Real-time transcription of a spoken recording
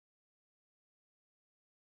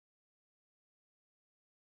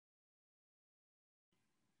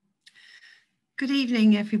Good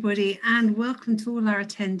evening, everybody, and welcome to all our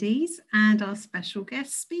attendees and our special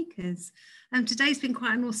guest speakers. Today's been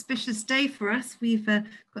quite an auspicious day for us. We've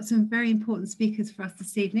got some very important speakers for us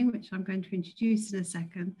this evening, which I'm going to introduce in a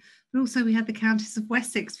second. But also we had the Countess of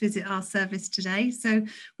Wessex visit our service today. So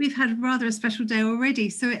we've had rather a special day already.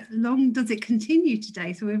 So long does it continue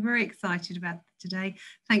today? So we're very excited about today.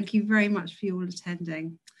 Thank you very much for you all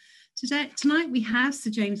attending. Tonight we have Sir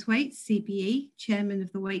James Wates, CBE, Chairman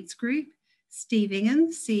of the Wates Group, Steve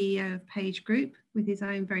Ingham, CEO of Page Group, with his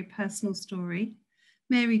own very personal story,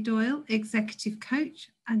 Mary Doyle, Executive Coach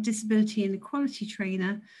and Disability and Equality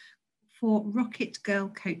Trainer for Rocket Girl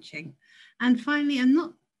Coaching. And finally, and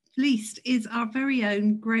not least, is our very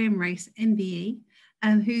own Graham Race, MBE,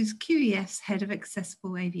 who's QEF's Head of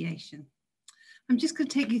Accessible Aviation. I'm just going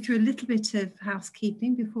to take you through a little bit of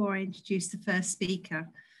housekeeping before I introduce the first speaker.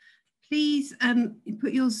 Please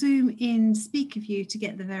put your Zoom in speaker view to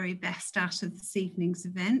get the very best out of this evening's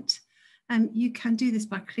event. You can do this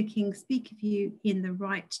by clicking speaker view in the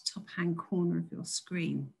right top hand corner of your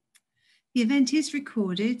screen. The event is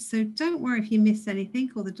recorded, so don't worry if you miss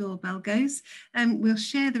anything or the doorbell goes. We'll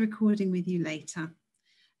share the recording with you later.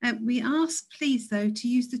 We ask, please, though, to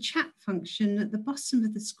use the chat function at the bottom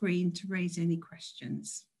of the screen to raise any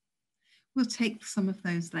questions. We'll take some of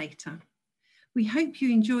those later. We hope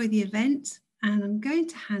you enjoy the event, and I'm going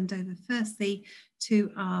to hand over firstly to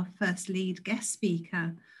our first lead guest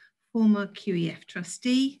speaker, former QEF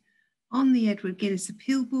trustee, on the Edward Guinness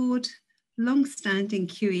Appeal Board, long-standing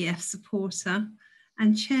QEF supporter,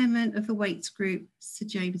 and chairman of the Wates Group, Sir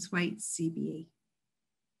James Wates, CBE.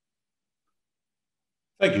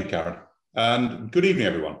 Thank you, Karen, and good evening,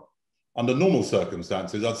 everyone. Under normal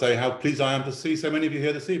circumstances, I'd say how pleased I am to see so many of you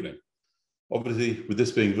here this evening. Obviously, with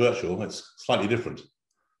this being virtual, it's slightly different.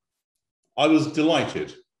 I was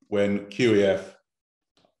delighted when QEF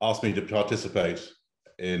asked me to participate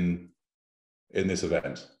in this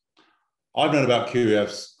event. I've known about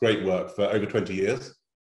QEF's great work for over 20 years.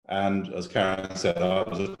 And as Karen said, I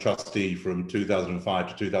was a trustee from 2005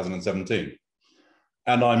 to 2017.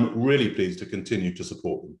 And I'm really pleased to continue to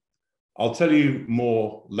support them. I'll tell you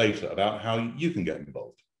more later about how you can get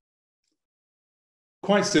involved.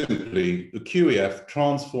 Quite simply, the QEF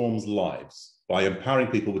transforms lives by empowering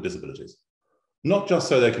people with disabilities, not just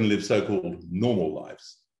so they can live so-called normal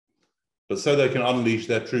lives, but so they can unleash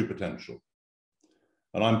their true potential.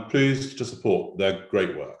 And I'm pleased to support their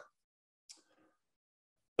great work.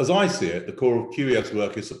 As I see it, the core of QEF's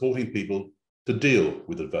work is supporting people to deal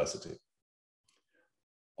with adversity.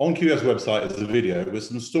 On QEF's website is a video with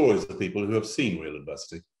some stories of people who have seen real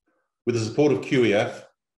adversity. With the support of QEF,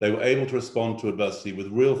 they were able to respond to adversity with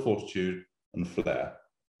real fortitude and flair.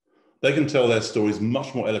 They can tell their stories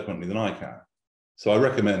much more eloquently than I can, so I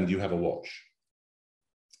recommend you have a watch.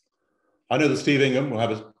 I know that Steve Ingham will have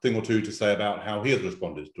a thing or two to say about how he has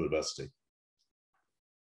responded to adversity.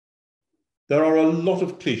 There are a lot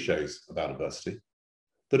of cliches about adversity,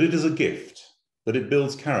 that it is a gift, that it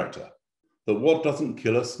builds character, that what doesn't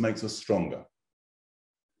kill us makes us stronger.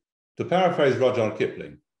 To paraphrase Rudyard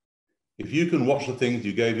Kipling, if you can watch the things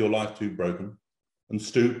you gave your life to broken and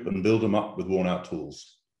stoop and build them up with worn out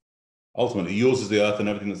tools, ultimately yours is the earth and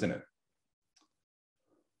everything that's in it.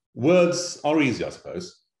 Words are easy, I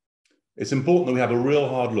suppose. It's important that we have a real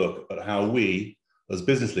hard look at how we, as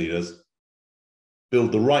business leaders,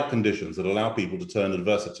 build the right conditions that allow people to turn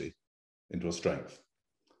adversity into a strength.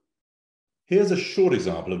 Here's a short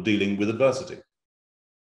example of dealing with adversity.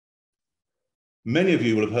 Many of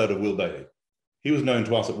you will have heard of Will Bailey. He was known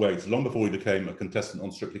to us at Wates long before he became a contestant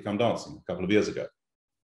on Strictly Come Dancing a couple of years ago.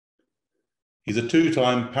 He's a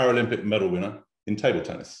two-time Paralympic medal winner in table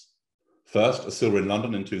tennis. First, a silver in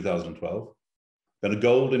London in 2012, then a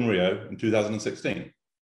gold in Rio in 2016.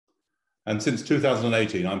 And since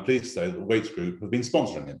 2018, I'm pleased to say that the Wates Group have been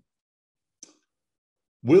sponsoring him.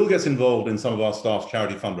 Will gets involved in some of our staff's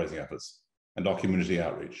charity fundraising efforts and our community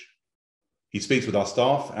outreach. He speaks with our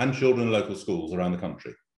staff and children in local schools around the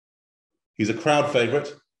country. He's a crowd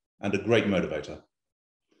favourite and a great motivator.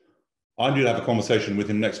 I'm due to have a conversation with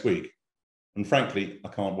him next week, and frankly, I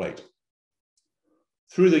can't wait.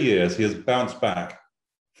 Through the years, he has bounced back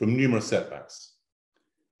from numerous setbacks.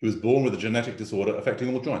 He was born with a genetic disorder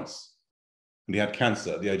affecting all joints, and he had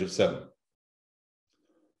cancer at the age of 7.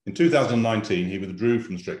 In 2019, he withdrew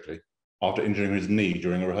from Strictly after injuring his knee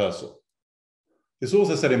during a rehearsal. This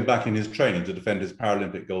also set him back in his training to defend his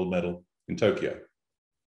Paralympic gold medal in Tokyo.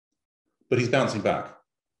 But he's bouncing back.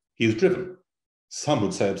 He is driven, some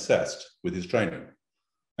would say obsessed, with his training.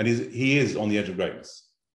 And he is on the edge of greatness.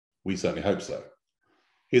 We certainly hope so.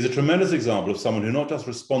 He is a tremendous example of someone who not just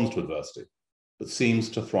responds to adversity, but seems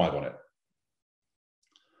to thrive on it.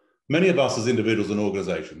 Many of us as individuals and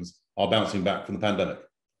organisations are bouncing back from the pandemic.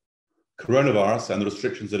 Coronavirus and the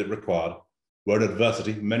restrictions that it required were an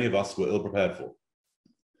adversity many of us were ill prepared for.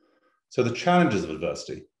 So the challenges of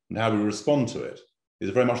adversity and how we respond to it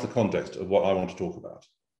is very much the context of what I want to talk about.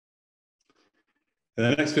 In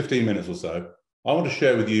the next 15 minutes or so, I want to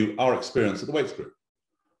share with you our experience at the Wates Group.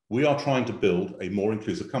 We are trying to build a more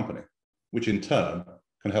inclusive company, which in turn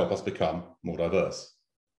can help us become more diverse,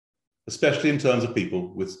 especially in terms of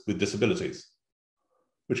people with disabilities,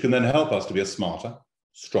 which can then help us to be a smarter,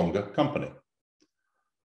 stronger company.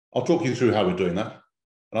 I'll talk you through how we're doing that,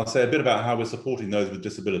 and I'll say a bit about how we're supporting those with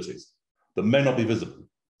disabilities that may not be visible,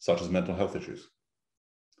 such as mental health issues.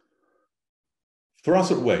 For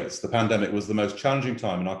us at Wates, the pandemic was the most challenging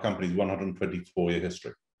time in our company's 124-year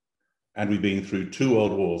history, and we've been through 2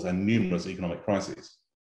 world wars and numerous economic crises.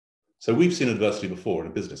 So we've seen adversity before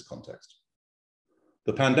in a business context.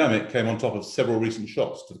 The pandemic came on top of several recent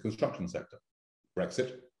shocks to the construction sector: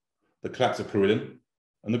 Brexit, the collapse of Carillion,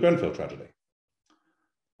 and the Grenfell tragedy.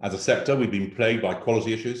 As a sector, we've been plagued by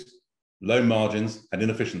quality issues, low margins, and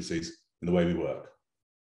inefficiencies in the way we work.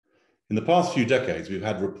 In the past few decades, we've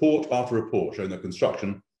had report after report showing that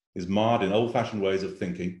construction is marred in old-fashioned ways of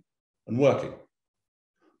thinking and working.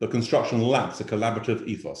 That construction lacks a collaborative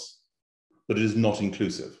ethos, that it is not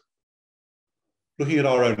inclusive. Looking at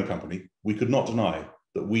our own company, we could not deny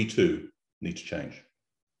that we too need to change.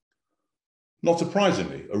 Not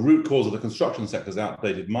surprisingly, a root cause of the construction sector's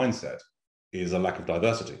outdated mindset is a lack of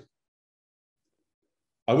diversity.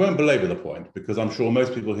 I won't belabor the point because I'm sure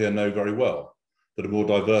most people here know very well that a more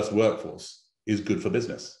diverse workforce is good for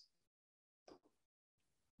business.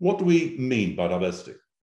 What do we mean by diversity?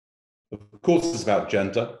 Of course, it's about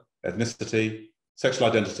gender, ethnicity, sexual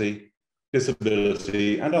identity,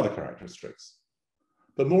 disability, and other characteristics.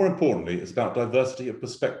 But more importantly, it's about diversity of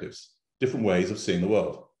perspectives, different ways of seeing the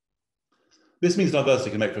world. This means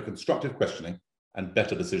diversity can make for constructive questioning and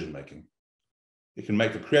better decision-making. It can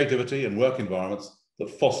make for creativity and work environments that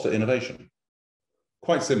foster innovation.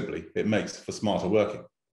 Quite simply, it makes for smarter working.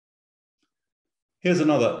 Here's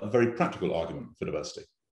another very practical argument for diversity.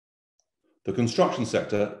 The construction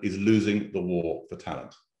sector is losing the war for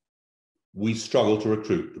talent. We struggle to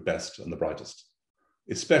recruit the best and the brightest.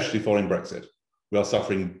 Especially following Brexit, we are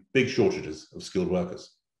suffering big shortages of skilled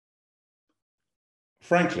workers.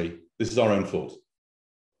 Frankly, this is our own fault.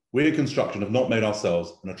 We in construction have not made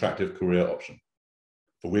ourselves an attractive career option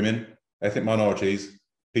for women, ethnic minorities,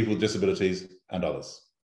 people with disabilities, and others.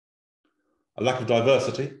 A lack of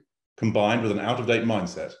diversity, combined with an out-of-date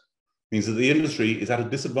mindset, means that the industry is at a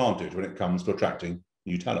disadvantage when it comes to attracting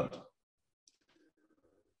new talent.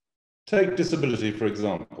 Take disability, for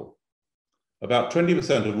example. About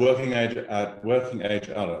 20% of working age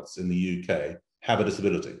adults in the UK have a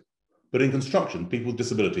disability, but in construction, people with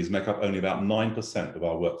disabilities make up only about 9% of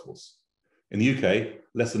our workforce. In the UK,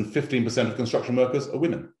 less than 15% of construction workers are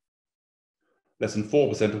women. Less than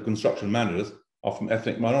 4% of construction managers are from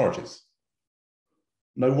ethnic minorities.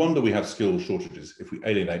 No wonder we have skills shortages if we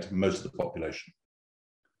alienate most of the population.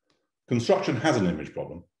 Construction has an image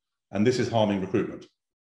problem, and this is harming recruitment.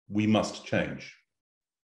 We must change.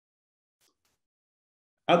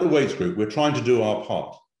 At the Wates Group, we're trying to do our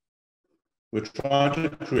part. We're trying to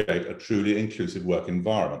create a truly inclusive work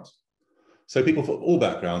environment, so people from all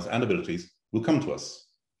backgrounds and abilities will come to us,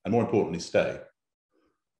 and more importantly, stay.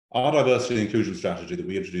 Our diversity and inclusion strategy that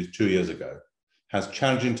we introduced 2 years ago has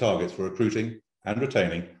challenging targets for recruiting and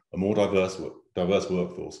retaining a more diverse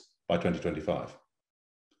workforce by 2025.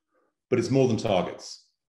 But it's more than targets.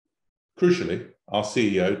 Crucially, our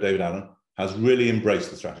CEO, David Allen, has really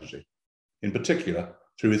embraced the strategy, in particular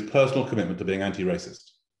through his personal commitment to being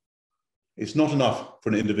anti-racist. It's not enough for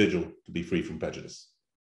an individual to be free from prejudice.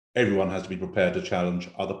 Everyone has to be prepared to challenge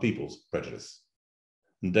other people's prejudice.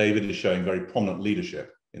 And David is showing very prominent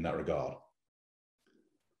leadership in that regard.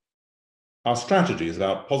 Our strategy is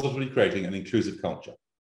about positively creating an inclusive culture.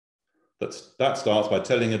 That starts by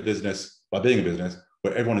being a business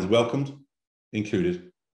where everyone is welcomed,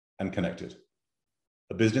 included, and connected.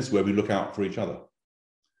 A business where we look out for each other.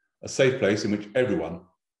 A safe place in which everyone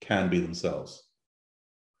can be themselves.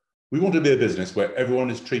 We want to be a business where everyone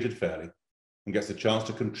is treated fairly and gets the chance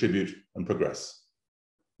to contribute and progress,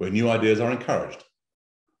 where new ideas are encouraged,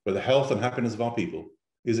 where the health and happiness of our people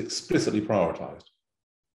is explicitly prioritized,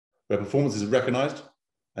 where performance is recognized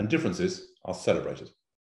and differences are celebrated.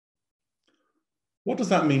 What does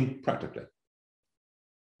that mean practically?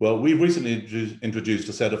 Well, we've recently introduced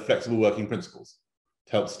a set of flexible working principles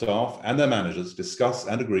to help staff and their managers discuss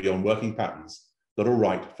and agree on working patterns that are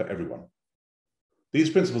right for everyone. These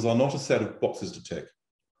principles are not a set of boxes to tick.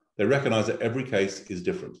 They recognize that every case is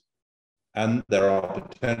different and there are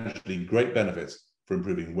potentially great benefits for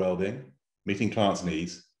improving well-being, meeting clients'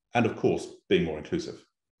 needs, and of course, being more inclusive.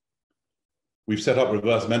 We've set up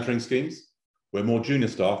reverse mentoring schemes where more junior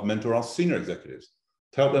staff mentor our senior executives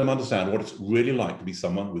to help them understand what it's really like to be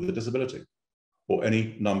someone with a disability, or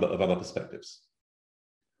any number of other perspectives.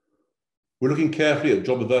 We're looking carefully at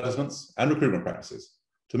job advertisements and recruitment practices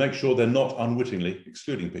to make sure they're not unwittingly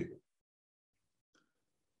excluding people.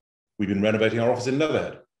 We've been renovating our office in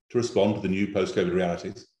Leatherhead to respond to the new post-COVID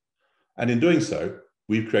realities, and in doing so,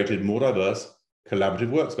 we've created more diverse, collaborative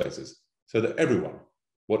workspaces so that everyone,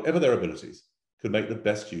 whatever their abilities, could make the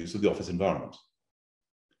best use of the office environment.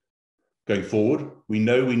 Going forward, we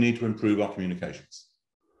know we need to improve our communications.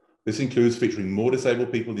 This includes featuring more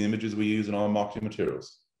disabled people in the images we use in our marketing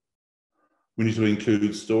materials. We need to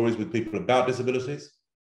include stories with people about disabilities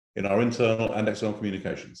in our internal and external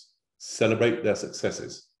communications, celebrate their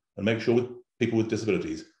successes, and make sure people with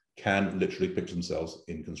disabilities can literally picture themselves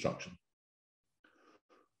in construction.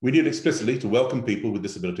 We need explicitly to welcome people with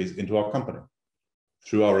disabilities into our company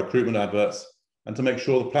through our recruitment adverts, and to make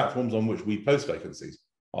sure the platforms on which we post vacancies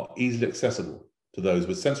are easily accessible to those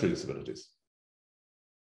with sensory disabilities.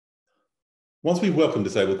 Once we welcome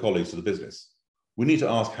disabled colleagues to the business, we need to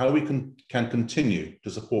ask how we can continue to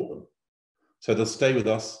support them so they'll stay with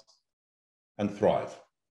us and thrive.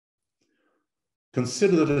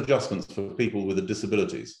 Consider that adjustments for people with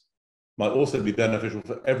disabilities might also be beneficial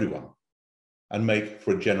for everyone and make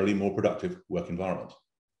for a generally more productive work environment.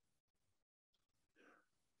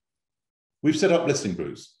 We've set up listening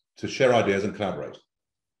groups to share ideas and collaborate.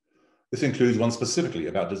 This includes one specifically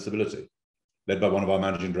about disability, led by one of our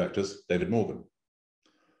managing directors, David Morgan.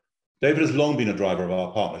 David has long been a driver of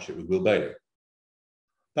our partnership with Will Bailey.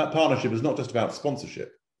 That partnership is not just about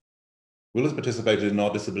sponsorship. Will has participated in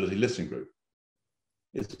our disability listening group.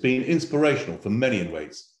 It's been inspirational for many in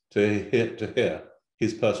Wates to hear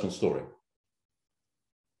his personal story.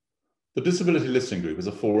 The disability listening group is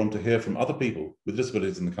a forum to hear from other people with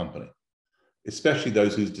disabilities in the company, especially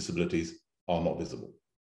those whose disabilities are not visible.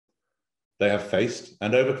 They have faced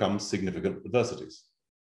and overcome significant adversities.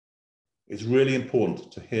 It's really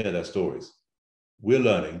important to hear their stories. We're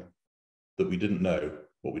learning that we didn't know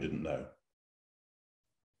what we didn't know.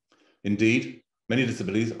 Indeed, many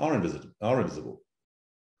disabilities are invisible.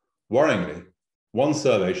 Worryingly, one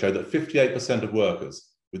survey showed that 58% of workers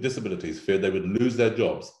with disabilities feared they would lose their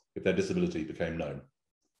jobs if their disability became known.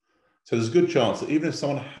 So there's a good chance that even if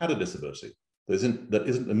someone had a disability that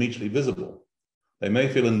isn't immediately visible, they may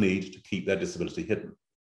feel a need to keep their disability hidden.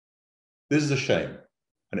 This is a shame,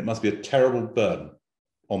 and it must be a terrible burden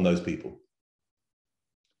on those people.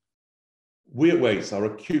 We at Wates are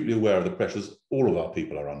acutely aware of the pressures all of our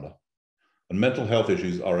people are under, and mental health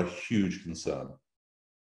issues are a huge concern.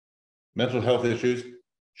 Mental health issues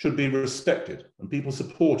should be respected and people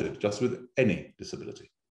supported just with any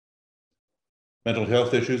disability. Mental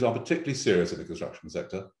health issues are particularly serious in the construction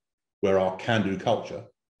sector, where our can-do culture,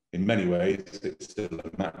 in many ways it's still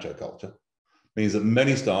a macho culture, means that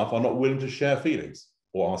many staff are not willing to share feelings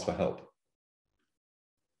or ask for help.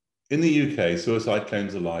 In the UK, suicide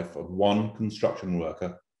claims the life of one construction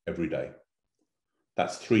worker every day.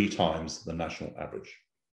 That's 3 times the national average.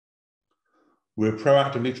 We're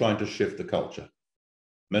proactively trying to shift the culture.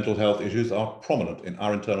 Mental health issues are prominent in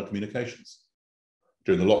our internal communications.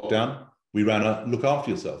 During the lockdown, we ran a Look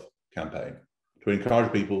After Yourself campaign to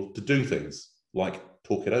encourage people to do things like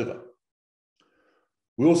talk it over.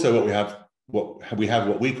 We also have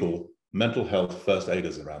what we call mental health first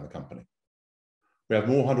aiders around the company. We have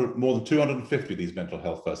more than 250 of these mental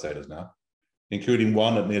health first aiders now, including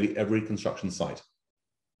one at nearly every construction site.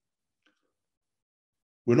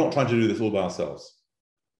 We're not trying to do this all by ourselves.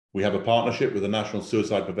 We have a partnership with the National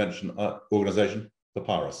Suicide Prevention Organisation,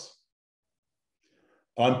 Papyrus.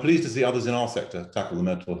 I'm pleased to see others in our sector tackle the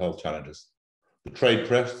mental health challenges. The trade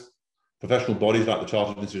press, professional bodies like the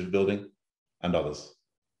Chartered Institute of Building, and others.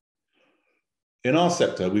 In our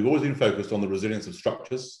sector, we've always been focused on the resilience of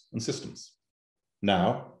structures and systems.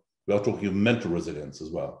 Now, we are talking of mental resilience as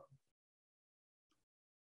well.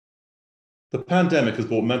 The pandemic has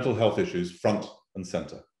brought mental health issues front and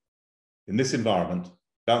centre. In this environment,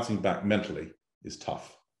 bouncing back mentally is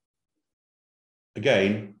tough.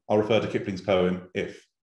 Again, I'll refer to Kipling's poem, If.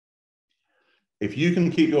 If you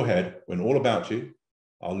can keep your head when all about you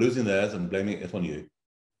are losing theirs and blaming it on you,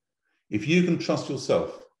 if you can trust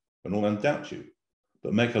yourself when all men doubt you,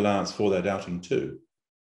 but make allowance for their doubting too,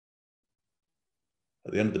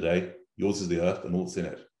 at the end of the day, yours is the earth and all that's in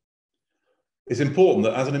it. It's important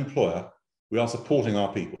that as an employer, we are supporting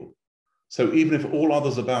our people. So even if all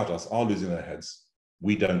others about us are losing their heads,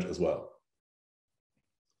 we don't as well.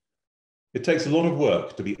 It takes a lot of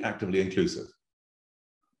work to be actively inclusive,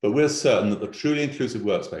 but we're certain that the truly inclusive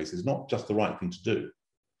workspace is not just the right thing to do,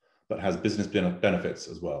 but has business benefits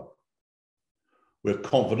as well. We're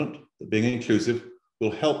confident that being inclusive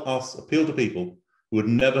will help us appeal to people who would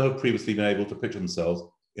never have previously been able to picture themselves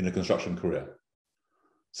in a construction career,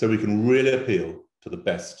 so we can really appeal to the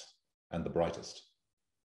best and the brightest.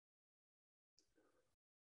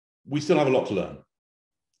 We still have a lot to learn.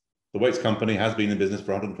 The Wates company has been in business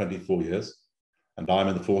for 124 years, and I'm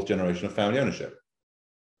in the 4th generation of family ownership.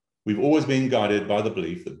 We've always been guided by the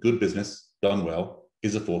belief that good business done well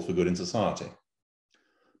is a force for good in society.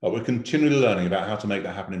 But we're continually learning about how to make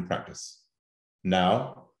that happen in practice.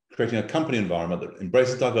 Now, creating a company environment that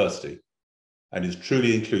embraces diversity and is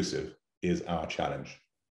truly inclusive is our challenge.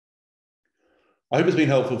 I hope it's been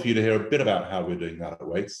helpful for you to hear a bit about how we're doing that at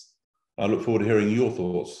Wates. I look forward to hearing your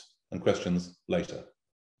thoughts and questions later.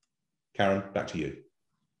 Karen, back to you.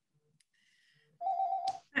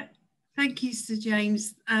 Thank you, Sir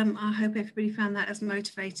James. I hope everybody found that as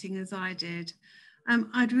motivating as I did.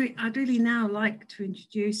 I'd really now like to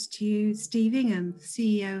introduce to you Steve Ingham,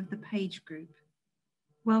 CEO of the Page Group.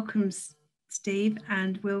 Welcome, Steve,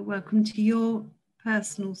 and we'll welcome to your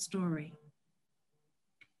personal story.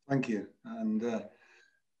 Thank you, and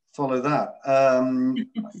follow that.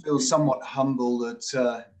 I feel somewhat humble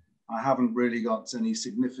that I haven't really got any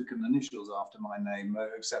significant initials after my name,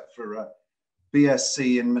 except for a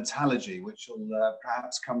BSc in metallurgy, which will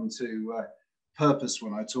perhaps come to purpose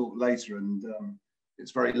when I talk later. And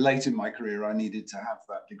it's very late in my career I needed to have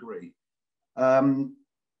that degree.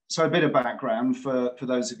 So a bit of background for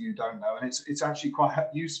those of you who don't know, and it's actually quite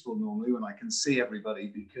useful normally when I can see everybody,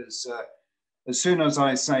 because as soon as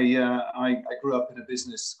I say I grew up in a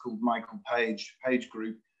business called Michael Page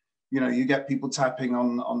Group, you know, you get people tapping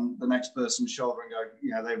on the next person's shoulder and go,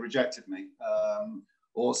 you know, they rejected me,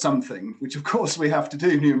 or something, which of course we have to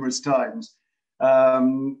do numerous times.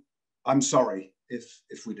 I'm sorry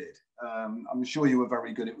if we did. I'm sure you were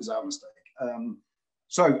very good. It was our mistake.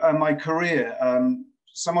 So my career,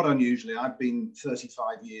 somewhat unusually, I've been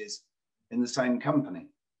 35 years in the same company.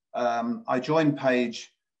 I joined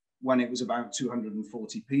Page when it was about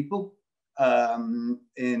 240 people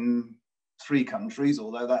in 3 countries,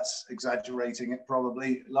 although that's exaggerating it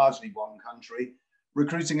probably, largely 1 country,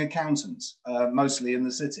 recruiting accountants, mostly in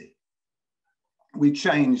the city. We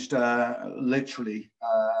changed literally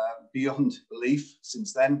beyond belief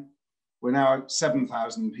since then. We're now at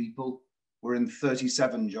 7,000 people. We're in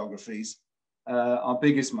 37 geographies. Our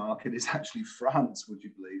biggest market is actually France, would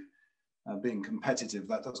you believe? Being competitive,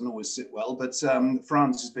 that doesn't always sit well, but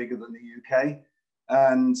France is bigger than the UK.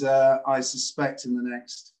 And I suspect in the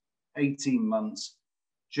next 18 months,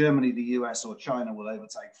 Germany, the US, or China will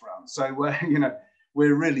overtake France. So you know,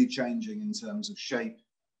 we're really changing in terms of shape.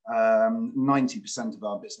 90% of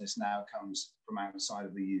our business now comes from outside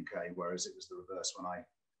of the UK, whereas it was the reverse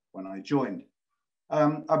when I joined.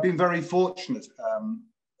 I've been very fortunate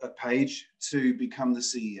at Page to become the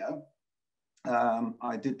CEO.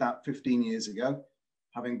 I did that 15 years ago,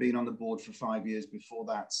 having been on the board for 5 years before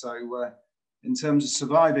that. So in terms of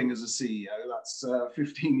surviving as a CEO, that's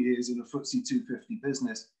 15 years in a FTSE 250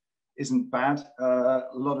 business isn't bad. A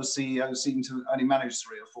lot of CEOs seem to only manage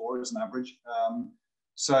 3 or 4 as an average.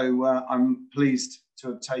 So I'm pleased to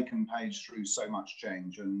have taken Page through so much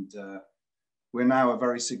change, and we're now a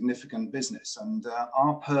very significant business, and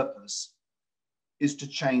our purpose is to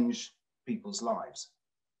change people's lives.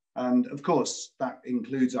 And of course, that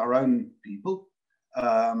includes our own people,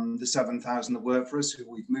 the 7,000 that work for us, who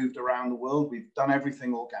we've moved around the world. We've done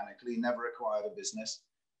everything organically, never acquired a business.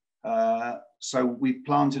 So we've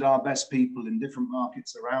planted our best people in different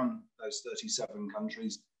markets around those 37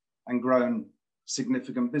 countries and grown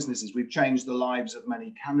significant businesses. We've changed the lives of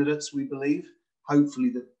many candidates, we believe,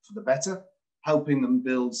 hopefully for the better, helping them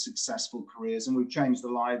build successful careers. And we've changed the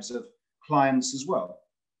lives of clients as well,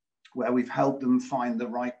 where we've helped them find the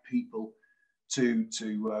right people to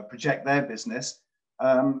project their business,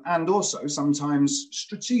 and also sometimes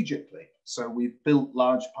strategically. So we've built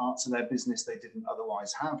large parts of their business they didn't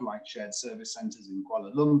otherwise have, like shared service centers in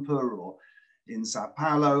Kuala Lumpur or in Sao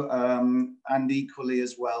Paulo, and equally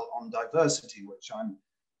as well on diversity, which I'm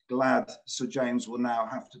glad Sir James will now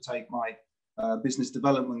have to take my business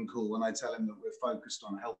development call when I tell him that we're focused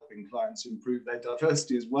on helping clients improve their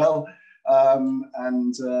diversity as well.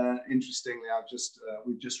 Interestingly,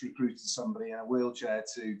 we've just recruited somebody in a wheelchair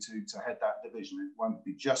to head that division. It won't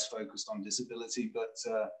be just focused on disability, but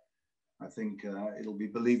I think it'll be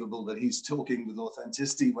believable that he's talking with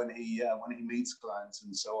authenticity when he meets clients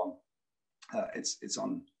and so on. It's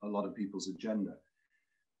on a lot of people's agenda.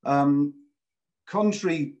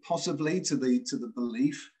 contrary possibly to the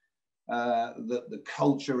belief that the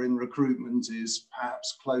culture in recruitment is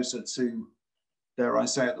perhaps closer to, dare I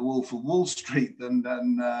say it, the Wolf of Wall Street than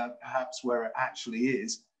perhaps where it actually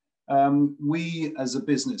is. We as a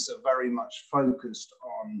business are very much focused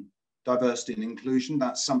on diversity and inclusion.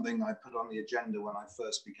 That's something I put on the agenda when I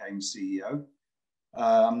first became CEO.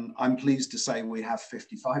 I'm pleased to say we have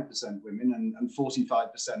 55% women and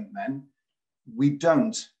 45% men. We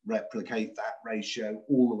don't replicate that ratio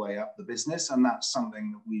all the way up the business, and that's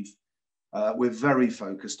something that we're very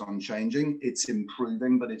focused on changing. It's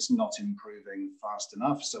improving, but it's not improving fast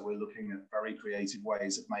enough. So we're looking at very creative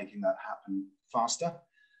ways of making that happen faster.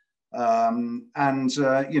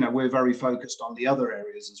 You know, we're very focused on the other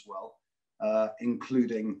areas as well,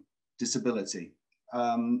 including disability.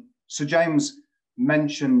 So James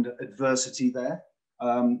mentioned adversity there.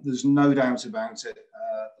 There's no doubt about it.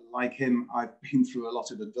 Like him, I've been through a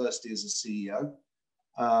lot of adversity as a CEO.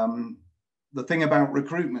 The thing about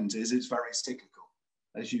recruitment is it's very cyclical,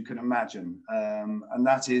 as you can imagine. And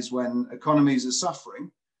that is when economies are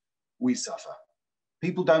suffering, we suffer.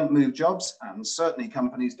 People don't move jobs, and certainly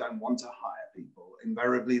companies don't want to hire people.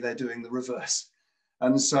 Invariably, they're doing the reverse.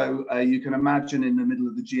 And so you can imagine in the middle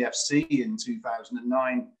of the GFC in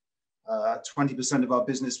 2009, 20% of our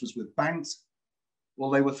business was with banks. Well,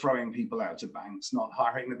 they were throwing people out of banks, not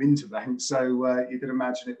hiring them into banks. So you can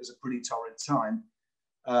imagine it was a pretty torrid time.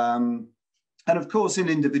 And of course, in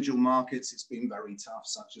individual markets, it's been very tough,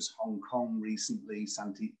 such as Hong Kong recently,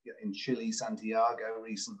 in Chile, Santiago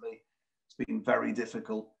recently. It's been very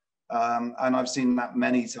difficult. And I've seen that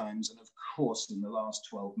many times. And of course, in the last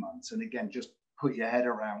 12 months. And again, just put your head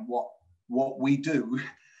around what we do.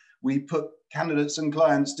 We put candidates and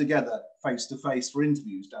clients together face to face for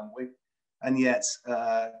interviews, don't we? And yet,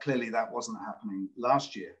 clearly that wasn't happening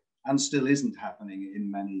last year and still isn't happening in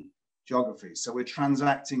many geographies. So we're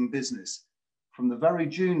transacting business from the very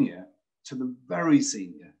junior to the very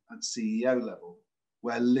senior at CEO level,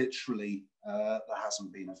 where literally there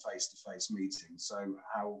hasn't been a face-to-face meeting. So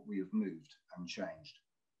how we have moved and changed.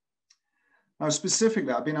 Now,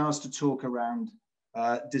 specifically, I've been asked to talk around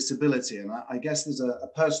disability, and I guess there's a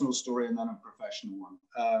personal story and then a professional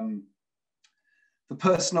one. The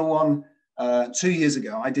personal one, 2 years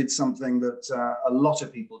ago, I did something that a lot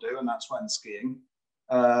of people do, and that's went skiing.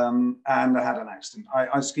 And I had an accident.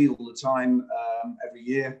 I ski all the time, every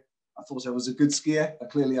year. I thought I was a good skier, but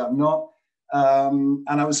clearly I'm not. And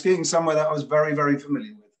I was skiing somewhere that I was very, very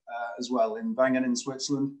familiar with as well, in Wangen in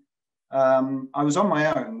Switzerland. I was on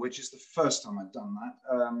my own, which is the first time I'd done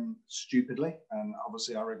that, stupidly, and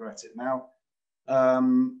obviously I regret it now.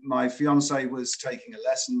 My fiance was taking a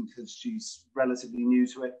lesson because she's relatively new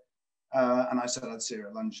to it. And I said I'd see her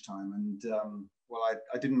at lunchtime. And well,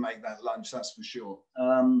 I didn't make that lunch, that's for sure.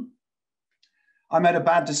 I made a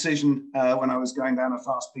bad decision when I was going down a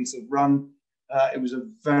fast piece of run. It was a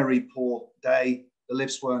very poor day. The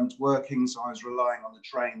lifts weren't working, so I was relying on the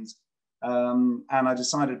trains. And I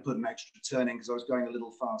decided to put an extra turn in because I was going a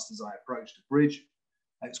little fast as I approached a bridge.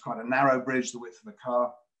 It's quite a narrow bridge, the width of the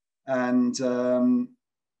car. And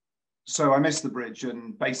so I missed the bridge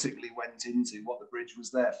and basically went into what the bridge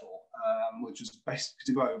was there for, which was basically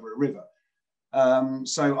to go over a river.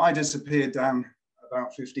 So I disappeared down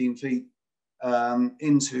about 15 feet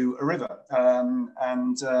into a river.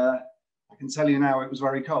 And I can tell you now it was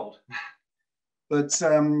very cold. But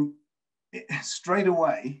straight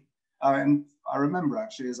away, I remember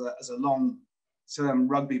actually as a long-term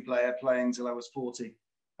rugby player playing till I was 40,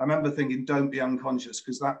 I remember thinking, don't be unconscious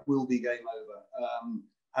because that will be game over.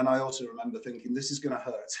 And I also remember thinking, this is going to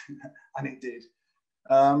hurt. And it did.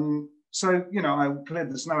 So, you know, I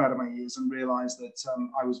cleared the snow out of my ears and realized that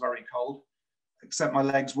I was very cold, except my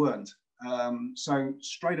legs weren't. So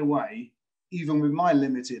straight away, even with my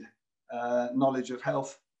limited knowledge of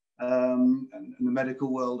health and the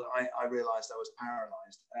medical world, I realized I was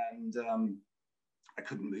paralyzed. And I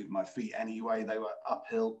couldn't move my feet anyway. They were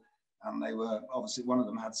uphill. And they were, obviously, one of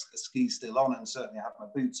them had a ski still on and certainly had my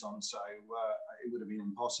boots on. So it would have been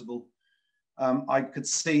impossible. I could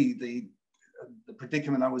see the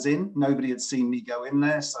predicament I was in. Nobody had seen me go in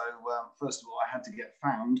there. So first of all, I had to get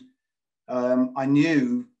found. I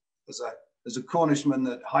knew as a Cornishman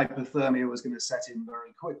that hypothermia was going to set in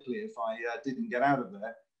very quickly if I didn't get out of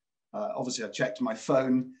there. Obviously, I checked my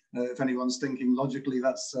phone. If anyone's thinking logically,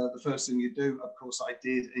 that's the first thing you do. Of course, I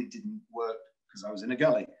did. It didn't work because I was in a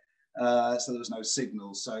gully. So there was no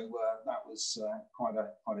signal. So that was quite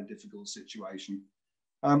a difficult situation.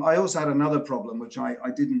 I also had another problem, which I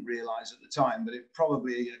didn't realize at the time, but it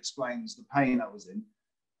probably explains the pain I was in.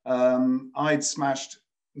 I'd smashed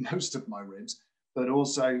most of my ribs, but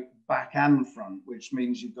also back and front, which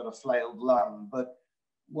means you've got a flailed lung. But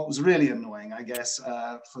what was really annoying, I guess,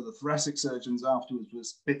 for the thoracic surgeons afterwards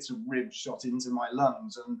was bits of rib shot into my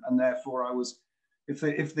lungs, and therefore I was, if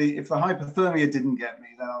the hypothermia didn't get me,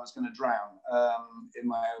 then I was going to drown in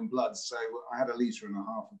my own blood. So I had 1.5 litres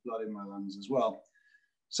of blood in my lungs as well.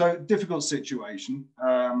 So difficult situation.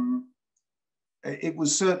 It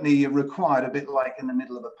was certainly required, a bit like in the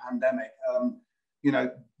middle of a pandemic. You know,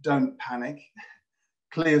 don't panic.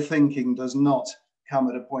 Clear thinking does not come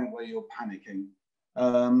at a point where you're panicking.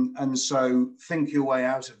 And so think your way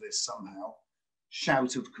out of this somehow.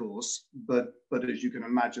 Shout, of course, but as you can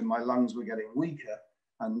imagine, my lungs were getting weaker,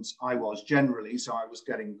 and I was generally, so I was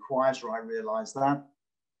getting quieter. I realized that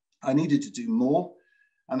I needed to do more.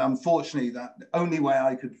 And unfortunately, that the only way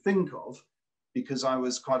I could think of, because I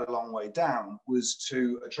was quite a long way down, was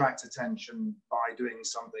to attract attention by doing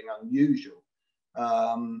something unusual.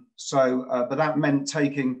 But that meant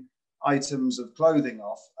taking items of clothing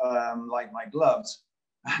off, like my gloves.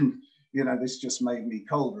 And, you know, this just made me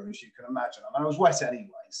colder, as you can imagine. I mean, I was wet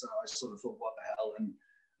anyway, so I sort of thought, what the hell,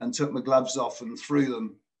 and took my gloves off and threw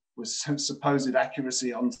them with supposed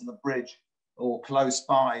accuracy onto the bridge or close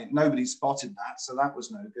by. Nobody spotted that, so that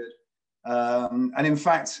was no good. And in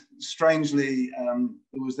fact, strangely,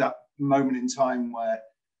 there was that moment in time where,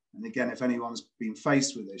 and again, if anyone's been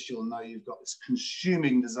faced with this, you'll know you've got this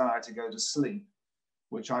consuming desire to go to sleep,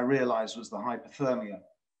 which I realized was the hypothermia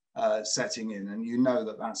setting in. And you know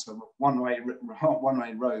that that's a one-way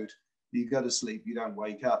road. You go to sleep, you don't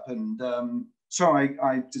wake up. And so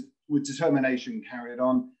I with determination carried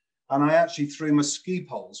on. And I actually threw my ski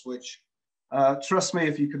poles, which, trust me,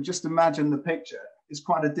 if you can just imagine the picture, is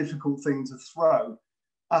quite a difficult thing to throw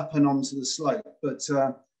up and onto the slope. But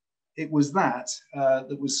it was that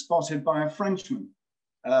was spotted by a Frenchman.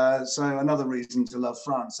 So another reason to love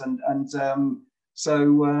France.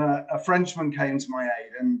 So a Frenchman came to my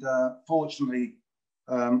aid, and fortunately,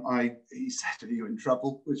 he said, "Are you in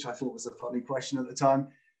trouble?" which I thought was a funny question at the time.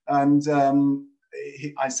 And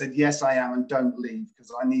I said, "Yes, I am, and don't leave,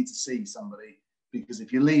 because I need to see somebody, because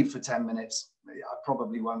if you leave for 10 minutes, I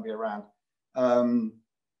probably won't be around."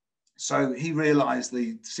 So he realized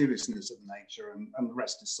the seriousness of nature, and the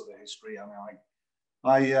rest is sort of history. I mean,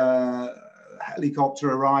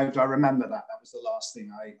 helicopter arrived. I remember that. That was the last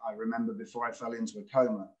thing I remember before I fell into a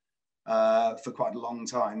coma for quite a long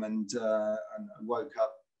time, and woke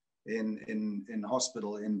up in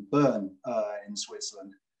hospital in Bern in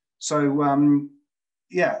Switzerland. So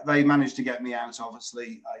yeah, they managed to get me out.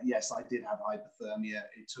 Obviously, yes, I did have hypothermia.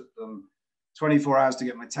 It took them 24 hours to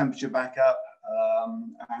get my temperature back up,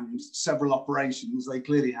 and several operations. They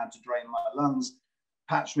clearly had to drain my lungs,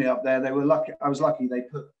 patch me up there. They were lucky. I was lucky. They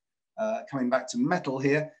put, coming back to metal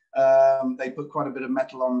here, they put quite a bit of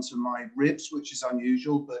metal onto my ribs, which is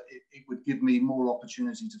unusual, but it would give me more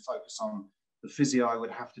opportunity to focus on the physio I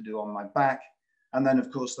would have to do on my back. And then,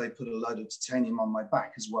 of course, they put a load of titanium on my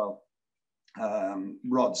back as well.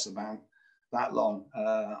 Rods about that long,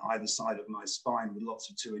 either side of my spine, with lots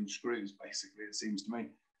of 2-inch screws, basically, it seems to me,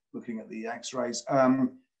 looking at the x-rays.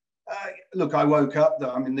 Look, I woke up,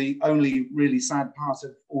 I mean, the only really sad part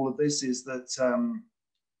of all of this is that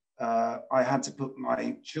I had to put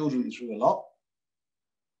my children through a lot,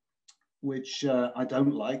 which I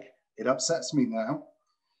don't like. It upsets me now.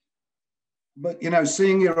 But, you know,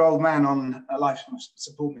 seeing your old man on a life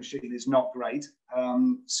support machine is not great.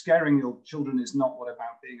 Scaring your children is not what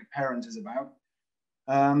about being a parent is about.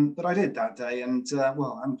 But I did that day, and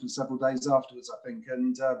well, and for several days afterwards, I think,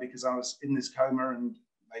 and because I was in this coma, and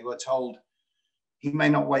they were told he may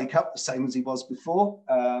not wake up the same as he was before,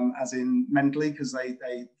 as in mentally, because they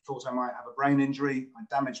thought I might have a brain injury. I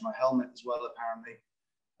damaged my helmet as well, apparently.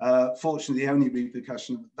 Fortunately, the only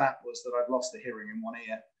repercussion of that was that I'd lost the hearing in one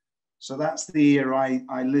ear. So that's the year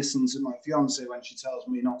I listen to my fiance when she tells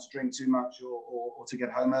me not to drink too much or to get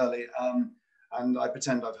home early, and I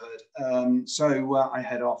pretend I've heard. So I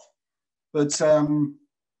head off. But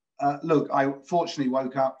look, I fortunately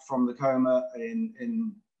woke up from the coma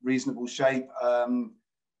in reasonable shape.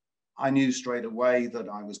 I knew straight away that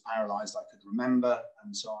I was paralyzed. I could remember,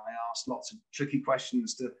 and so I asked lots of tricky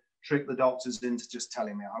questions to trick the doctors into just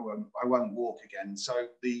telling me I won't walk again. So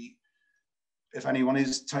if anyone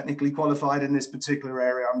is technically qualified in this particular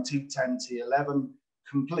area, I'm T10, T11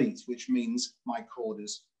 complete, which means my cord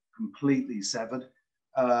is completely severed,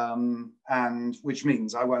 and which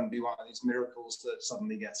means I won't be one of these miracles that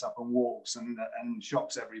suddenly gets up and walks and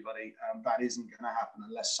shocks everybody. That isn't going to happen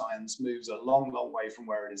unless science moves a long, long way from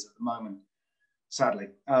where it is at the moment, sadly.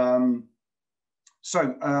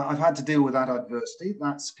 So I've had to deal with that adversity.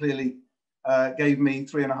 That's clearly gave me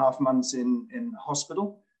 3.5 months in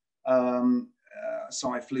hospital.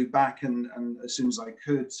 So I flew back and as soon as I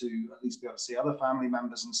could to at least be able to see other family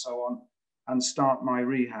members and so on, and start my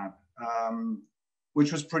rehab,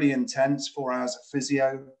 which was pretty intense. 4 hours of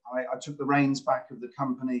physio. I took the reins back of the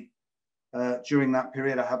company during that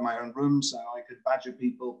period. I had my own room so I could badger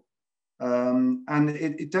people. And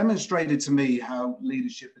it demonstrated to me how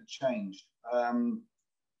leadership had changed.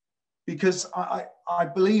 Because I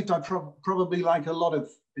believed, probably like a lot of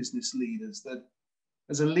business leaders, that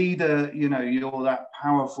as a leader, you know, you're that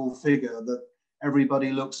powerful figure that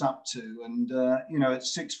everybody looks up to. And, you know, at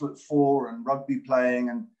 6'4" and rugby playing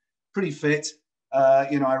and pretty fit,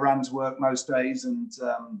 you know, I ran to work most days, and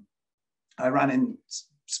I ran in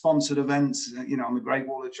sponsored events, you know, on the Great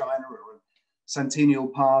Wall of China or Centennial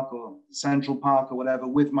Park or Central Park or whatever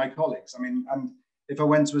with my colleagues. I mean, and if I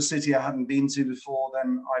went to a city I hadn't been to before,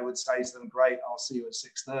 then I would say to them, great, I'll see you at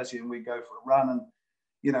 6:30, and we'd go for a run, and,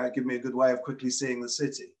 you know, give me a good way of quickly seeing the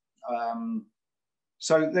city.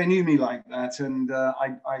 So they knew me like that. And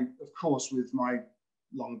I, of course, with my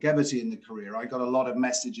longevity in the career, I got a lot of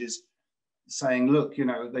messages saying, look, you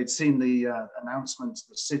know, they'd seen the announcement to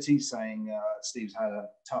the city saying Steve's had a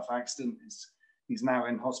tough accident. He's now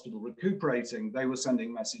in hospital recuperating. They were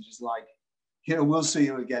sending messages like, you know, we'll see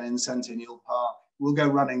you again in Centennial Park. We'll go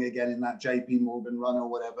running again in that JP Morgan run or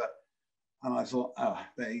whatever. And I thought, oh,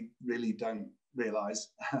 they really don't realize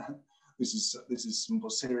this is more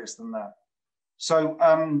serious than that. So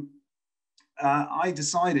I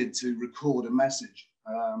decided to record a message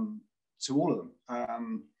to all of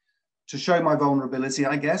them to show my vulnerability,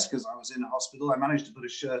 I guess, because I was in a hospital. I managed to put a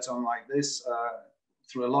shirt on like this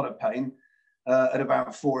through a lot of pain at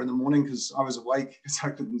about 4 in the morning because I was awake because I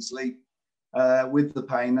couldn't sleep with the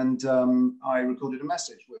pain. And I recorded a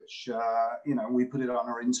message, which, you know, we put it on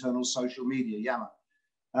our internal social media, Yammer.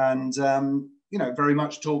 And, you know, very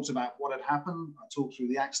much talked about what had happened. I talked through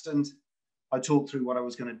the accident. I talked through what I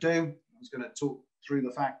was going to do. I was going to talk through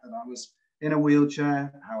the fact that I was in a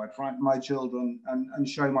wheelchair, how I'd frightened my children, and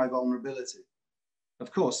show my vulnerability.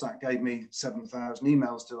 Of course, that gave me 7,000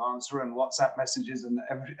 emails to answer and WhatsApp messages and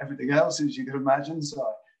everything else, as you can imagine. So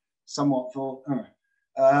I somewhat thought,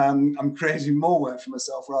 I'm creating more work for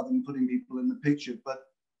myself rather than putting people in the picture. But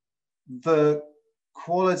the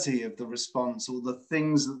quality of the response, or the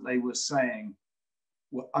things that they were saying,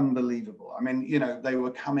 were unbelievable. I mean, you know, they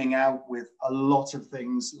were coming out with a lot of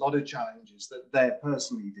things, a lot of challenges that they're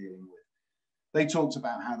personally dealing with. They talked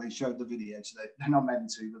about how they showed the video to they're not meant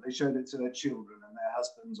to, but they showed it to their children and their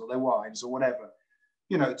husbands or their wives or whatever,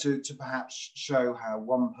 you know, to perhaps show how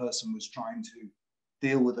one person was trying to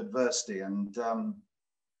deal with adversity. And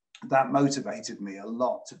that motivated me a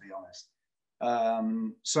lot, to be honest.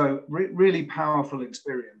 So really powerful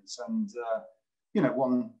experience. And, you know,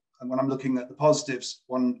 when I'm looking at the positives,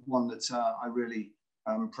 one that I really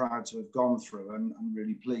am proud to have gone through and I'm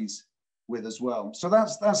really pleased with as well. So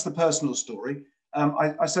that's the personal story.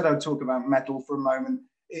 I said I'd talk about metal for a moment.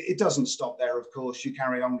 It doesn't stop there, of course. You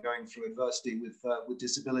carry on going through adversity with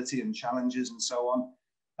disability and challenges and so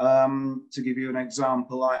on. To give you an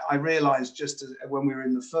example, I realized just when we were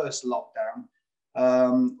in the first lockdown,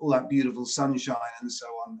 all that beautiful sunshine and so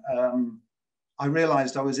on, I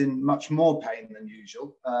realized I was in much more pain than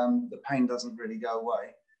usual. The pain doesn't really go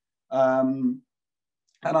away. And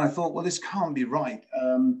I thought, well, this can't be right.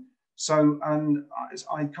 So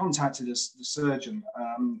I contacted the surgeon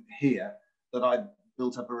here that I'd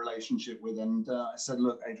built up a relationship with, and I said,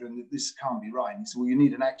 look, Adrian, this can't be right. And he said, well, you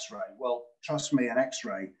need an X-ray. Well, trust me, an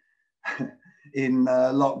X-ray in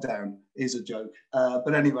lockdown is a joke.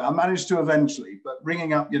 But anyway, I managed to eventually, but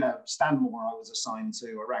ringing up, you know, Stanmore I was assigned to,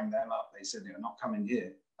 I rang them up. They said, you're not coming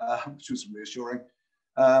here, which was reassuring.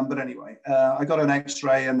 But anyway, I got an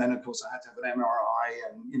X-ray, and then of course I had to have an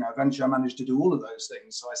MRI, and, you know, eventually I managed to do all of those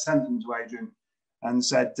things. So I sent them to Adrian and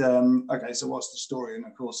said, okay, so what's the story? And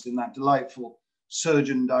of course, in that delightful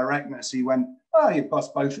surgeon directness, he went, oh, you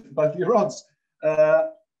bust both your rods.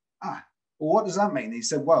 Well, what does that mean? He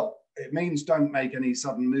said, well, it means don't make any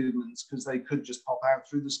sudden movements because they could just pop out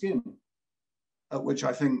through the skin. At which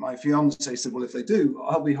I think my fiance said, well, if they do,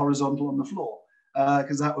 I'll be horizontal on the floor,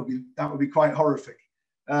 because that would be quite horrific.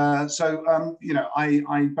 So, you know,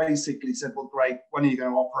 I basically said, well, great, when are you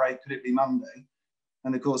going to operate? Could it be Monday?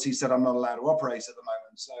 And of course, he said, I'm not allowed to operate at the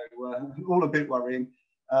moment. So all a bit worrying.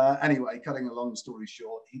 Anyway, cutting a long story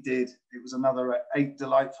short, he did. It was another 8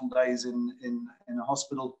 delightful days in a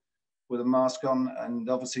hospital with a mask on and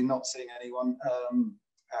obviously not seeing anyone,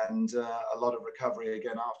 and a lot of recovery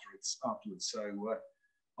again afterwards. So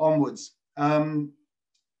onwards.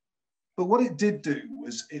 But what it did do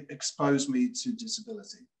was it exposed me to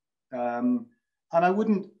disability. And I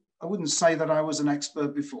wouldn't I wouldn't say that I was an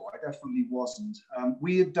expert before. I definitely wasn't.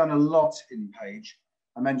 We had done a lot in Page.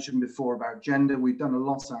 I mentioned before about gender. We've done a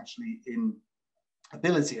lot actually in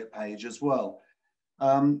ability at Page as well.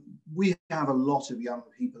 We have a lot of young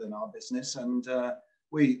people in our business, and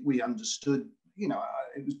we understood, you know,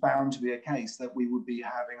 it was bound to be a case that we would be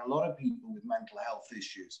having a lot of people with mental health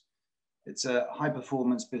issues. It's a high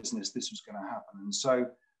performance business. This was going to happen. And so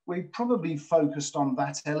we probably focused on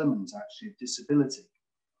that element actually of disability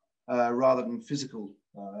rather than physical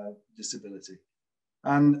disability.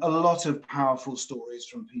 And a lot of powerful stories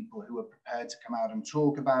from people who are prepared to come out and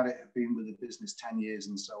talk about it, have been with the business 10 years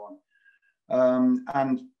and so on.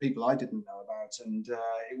 And people I didn't know about. And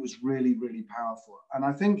it was really, really powerful. And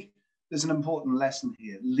I think there's an important lesson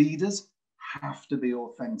here. Leaders have to be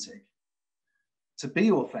authentic. To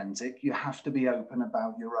be authentic, you have to be open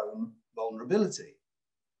about your own vulnerability.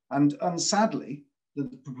 And sadly, the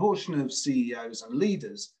proportion of CEOs and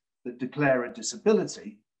leaders that declare a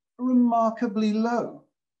disability are remarkably low.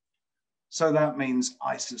 So that means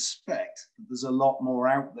I suspect that there's a lot more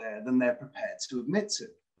out there than they're prepared to admit to.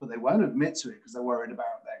 But they won't admit to it because they're worried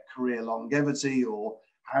about their career longevity or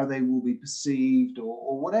how they will be perceived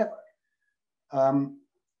or whatever.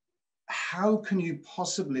 How can you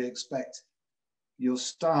possibly expect your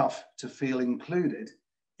staff to feel included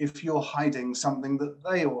if you're hiding something that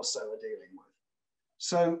they also are dealing with?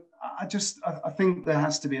 So I think there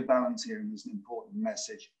has to be a balance here, and there's an important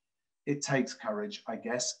message. It takes courage, I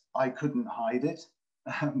guess. I couldn't hide it.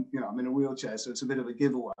 You know, I'm in a wheelchair, so it's a bit of a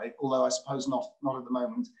giveaway, although I suppose not at the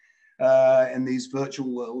moment in these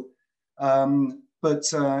virtual world.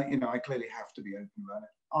 You know, I clearly have to be open about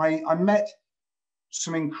it. I met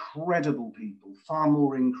some incredible people, far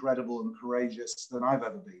more incredible and courageous than I've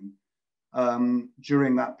ever been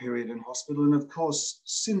during that period in hospital. And of course,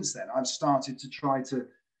 since then, I've started to try to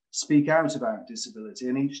speak out about disability.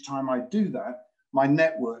 And each time I do that, my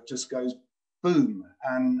network just goes boom.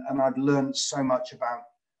 And I've learned so much about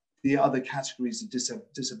the other categories of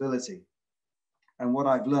disability. And what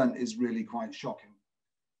I've learned is really quite shocking.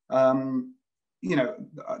 You know,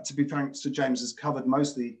 to be frank, Sir James has covered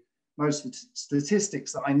most of the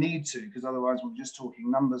statistics that I need to, because otherwise we're just talking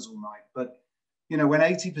numbers all night. But, you know, when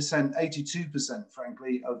 80%, 82%,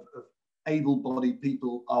 frankly, of able-bodied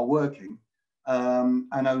people are working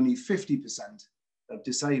and only 50% of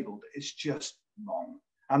disabled, it's just wrong.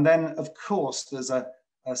 And then, of course, there's a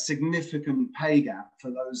significant pay gap for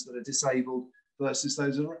those that are disabled versus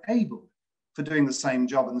those that are able for doing the same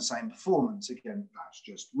job and the same performance. Again, that's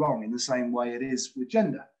just wrong, in the same way it is with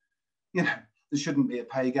gender. You know, there shouldn't be a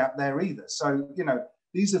pay gap there either. So, you know,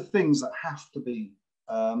 these are things that have to be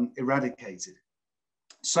eradicated.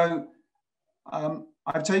 So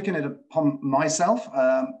I've taken it upon myself,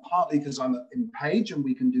 partly because I'm in Page and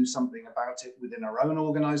we can do something about it within our own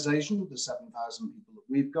organization, the 7,000 people that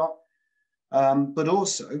we've got. But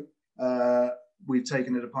also, we've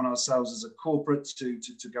taken it upon ourselves as a corporate to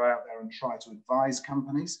go out there and try to advise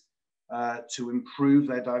companies to improve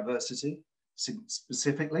their diversity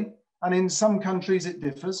specifically. And in some countries it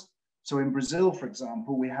differs. So in Brazil, for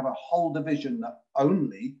example, we have a whole division that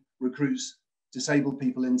only recruits disabled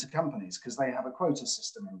people into companies because they have a quota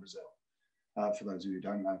system in Brazil, for those of you who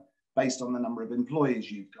don't know, based on the number of employees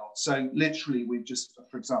you've got. So literally we've just,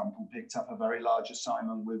 for example, picked up a very large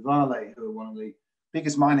assignment with Vale, who are one of the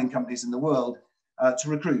biggest mining companies in the world, to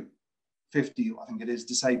recruit 50, I think it is,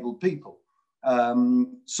 disabled people.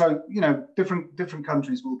 So, you know, different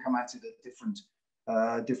countries will come at it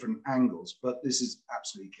at different angles, but this is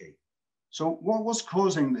absolutely key. So what was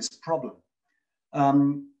causing this problem?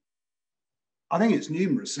 I think it's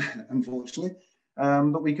numerous, unfortunately,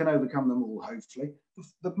 but we can overcome them all, hopefully.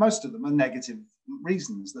 But most of them are negative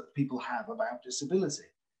reasons that people have about disability,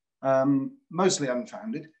 mostly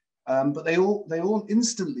unfounded, but they all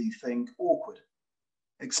instantly think awkward,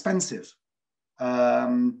 expensive.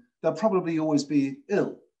 They'll probably always be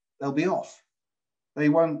ill. They'll be off. They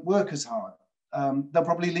won't work as hard. They'll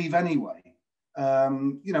probably leave anyway.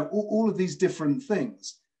 You know, all of these different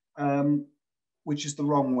things, which is the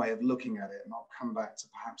wrong way of looking at it. And I'll come back to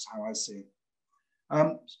perhaps how I see it.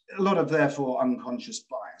 A lot of, therefore, unconscious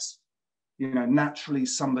bias. You know, naturally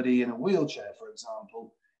somebody in a wheelchair, for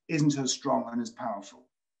example, isn't as strong and as powerful.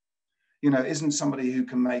 You know, isn't somebody who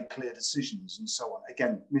can make clear decisions and so on.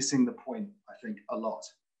 Again, missing the point, I think, a lot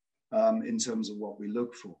in terms of what we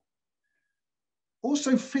look for.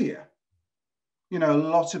 Also fear. You know, a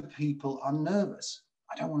lot of people are nervous.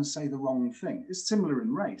 I don't want to say the wrong thing. It's similar with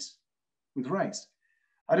race.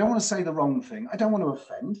 I don't want to say the wrong thing. I don't want to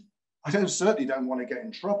offend. I certainly don't want to get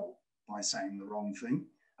in trouble by saying the wrong thing.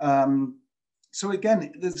 So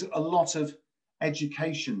again, there's a lot of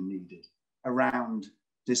education needed around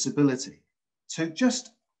disability to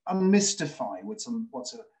just unmystify what's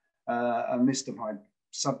a mystified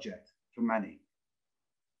subject for many.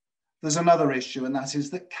 There's another issue, and that is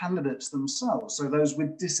that candidates themselves, so those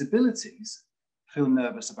with disabilities, feel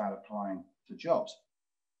nervous about applying to jobs.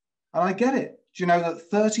 And I get it. Do you know that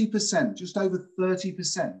 30%, just over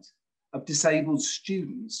 30% of disabled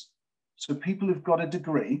students, so people who've got a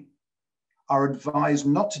degree, are advised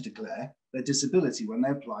not to declare their disability when they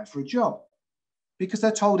apply for a job because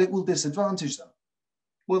they're told it will disadvantage them.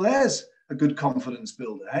 Well, there's a good confidence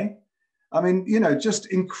builder, eh? I mean, you know, just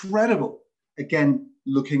incredible. Again,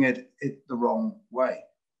 looking at it the wrong way.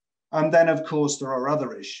 And then, of course, there are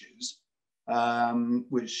other issues,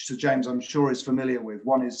 which Sir James, I'm sure, is familiar with.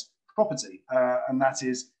 One is property, and that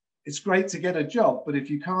is, it's great to get a job, but if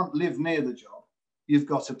you can't live near the job, you've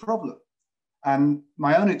got a problem. And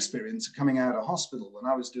my own experience coming out of hospital when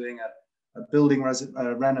I was doing a building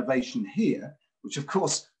renovation here, which of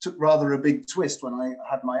course took rather a big twist when I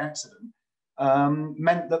had my accident,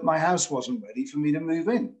 meant that my house wasn't ready for me to move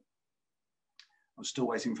in. I was still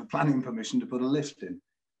waiting for planning permission to put a lift in.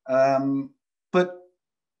 But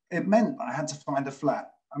it meant I had to find a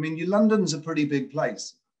flat. I mean, London's a pretty big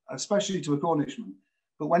place, especially to a Cornishman.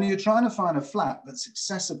 But when you're trying to find a flat that's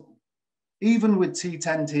accessible, even with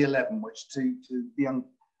T10, T11, which to the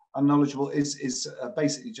unknowledgeable is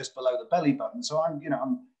basically just below the belly button. So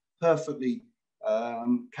I'm perfectly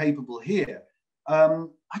capable here.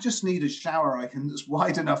 I just need a shower that's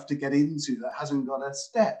wide enough to get into that hasn't got a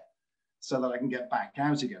step so that I can get back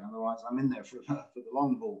out again. Otherwise I'm in there for the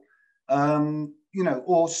long haul.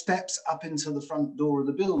 Or steps up into the front door of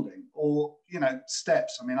the building, or,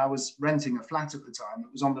 steps. I mean, I was renting a flat at the time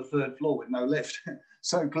that was on the 3rd floor with no lift.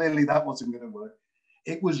 So clearly that wasn't going to work.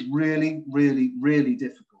 It was really, really, really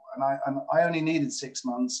difficult. And I only needed 6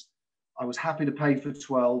 months. I was happy to pay for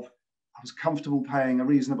 12. I was comfortable paying a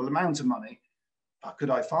reasonable amount of money, but could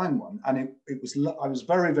I find one? And I was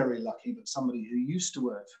very, very lucky that somebody who used to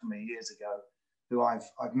work for me years ago, who I've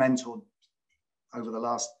mentored over the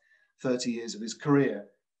last 30 years of his career,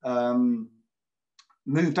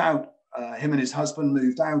 moved out. Him and his husband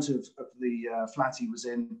moved out of the flat he was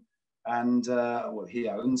in, and he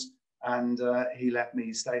owns, and he let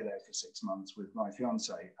me stay there for 6 months with my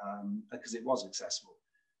fiance because it was accessible.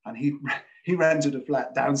 And he rented a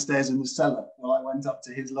flat downstairs in the cellar while I went up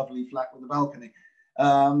to his lovely flat with a balcony.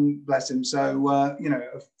 Bless him. So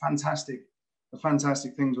fantastic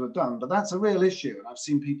things were done. But that's a real issue, and I've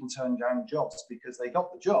seen people turn down jobs because they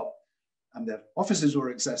got the job and their offices were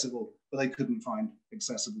accessible, but they couldn't find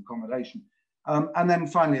accessible accommodation. And then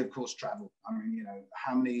finally, of course, travel. I mean,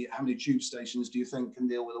 how many tube stations do you think can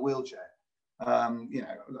deal with a wheelchair? I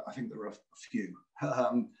think there are a few.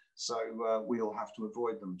 So we all have to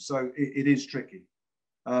avoid them. So it is tricky.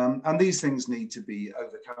 And these things need to be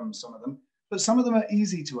overcome, some of them, but some of them are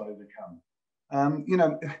easy to overcome.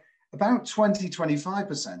 About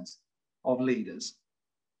 20–25% of leaders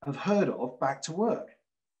have heard of Back to Work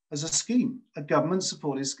as a scheme, a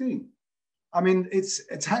government-supported scheme. I mean, it's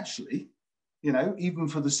actually, even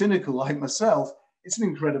for the cynical like myself, it's an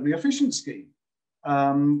incredibly efficient scheme.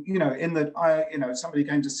 In that somebody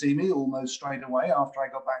came to see me almost straight away after I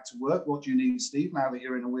got back to work. What do you need, Steve, now that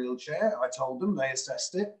you're in a wheelchair? I told them, they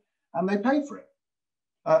assessed it, and they paid for it.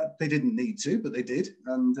 They didn't need to, but they did.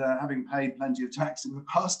 And having paid plenty of tax in the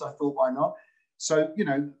past, I thought, why not? So,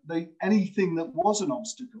 anything that was an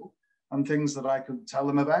obstacle and things that I could tell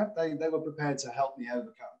them about, they were prepared to help me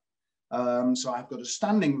overcome. So I've got a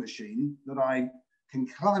standing machine that I can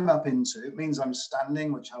climb up into. It means I'm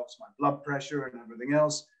standing, which helps my blood pressure and everything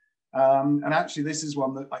else. And actually, this is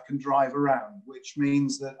one that I can drive around, which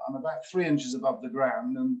means that I'm about 3 inches above the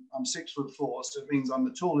ground, and I'm 6'4", so it means I'm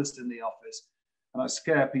the tallest in the office. And I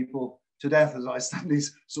scare people to death as I suddenly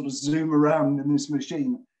sort of zoom around in this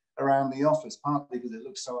machine around the office, partly because it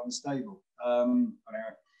looks so unstable.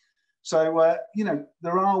 Anyway. So,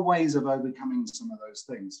 there are ways of overcoming some of those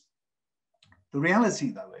things. The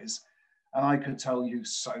reality, though, is, and I could tell you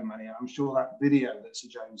so many, I'm sure that video that Sir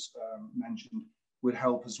James mentioned would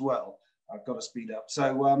help as well. I've got to speed up.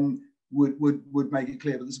 So would make it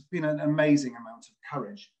clear, but there's been an amazing amount of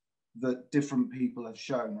courage that different people have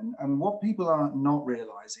shown. And what people are not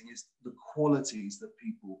realizing is the qualities that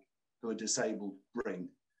people who are disabled bring.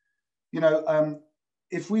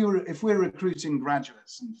 If we're recruiting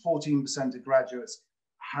graduates, and 14% of graduates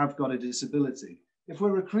have got a disability, if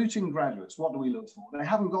we're recruiting graduates, what do we look for? They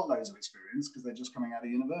haven't got loads of experience because they're just coming out of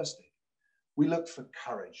university. We look for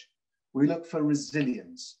courage. We look for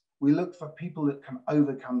resilience. We look for people that can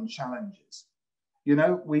overcome challenges.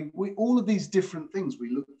 We all of these different things.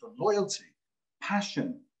 We look for loyalty.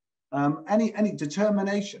 passion, any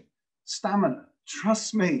determination, stamina.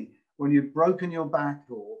 Trust me, when you've broken your back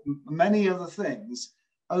or many other things,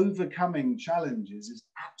 overcoming challenges is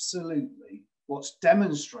absolutely what's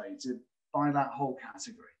demonstrated by that whole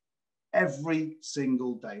category. Every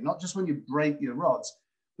single day, not just when you break your rods,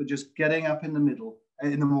 but just getting up in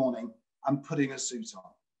the morning and putting a suit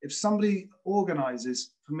on. If somebody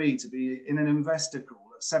organizes for me to be in an investor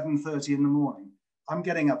call at 7:30 in the morning, I'm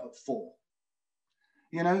getting up at 4.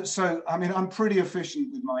 You know, so I mean, I'm pretty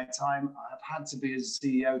efficient with my time. I have had to be as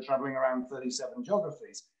CEO traveling around 37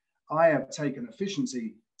 geographies. I have taken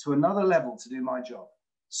efficiency to another level to do my job.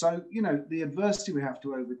 So, you know, the adversity we have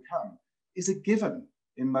to overcome is a given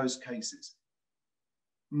in most cases.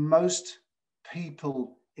 Most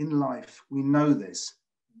people in life, we know this,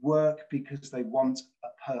 work because they want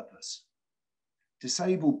a purpose.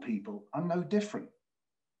 Disabled people are no different.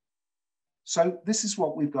 So this is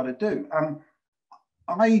what we've got to do.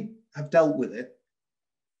 I have dealt with it,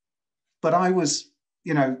 but I was,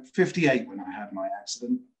 you know, 58 when I had my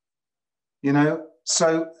accident, you know,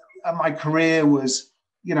 so my career was,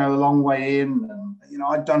 you know, a long way in, and, you know,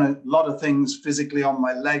 I'd done a lot of things physically on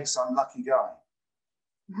my legs. I'm a lucky guy.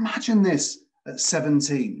 Imagine this at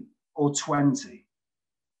 17 or 20,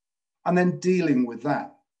 and then dealing with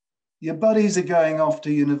that. Your buddies are going off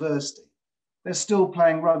to university. They're still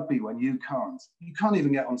playing rugby when you can't. You can't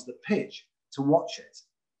even get onto the pitch to watch it.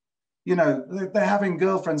 You know, they're having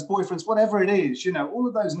girlfriends, boyfriends, whatever it is, you know, all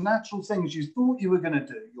of those natural things you thought you were going to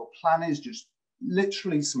do, your plan is just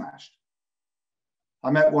literally smashed.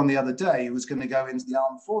 I met one the other day who was going to go into the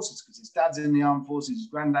armed forces because his dad's in the armed forces, his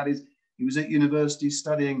granddad is. He was at university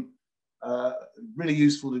studying a really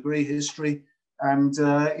useful degree, history. And,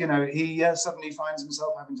 you know, he suddenly finds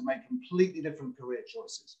himself having to make completely different career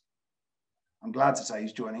choices. I'm glad to say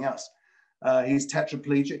he's joining us. He's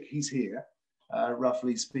tetraplegic, he's here.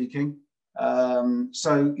 Roughly speaking.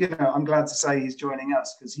 So, you know, I'm glad to say he's joining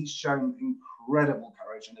us because he's shown incredible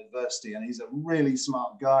courage and adversity, and he's a really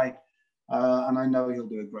smart guy. And I know he'll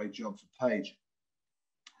do a great job for Paige.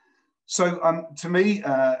 So to me,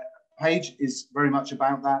 Paige is very much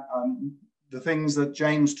about that. The things that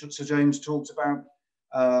Sir James talked about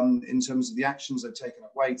in terms of the actions they've taken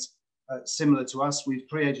at Wates, similar to us, we've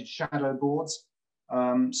created shadow boards.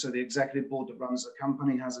 So the executive board that runs the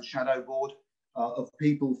company has a shadow board of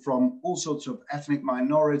people from all sorts of ethnic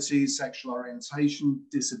minorities, sexual orientation,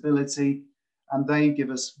 disability, and they give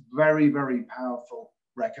us very, very powerful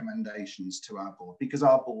recommendations to our board because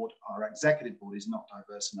our executive board is not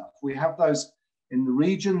diverse enough. We have those in the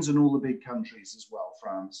regions and all the big countries as well,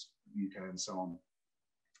 France, UK, and so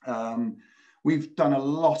on. We've done a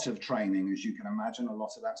lot of training, as you can imagine. A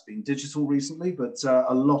lot of that's been digital recently, but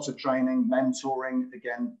a lot of training, mentoring,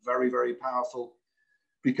 again, very, very powerful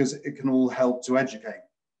because it can all help to educate.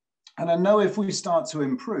 And I know if we start to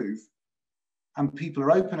improve and people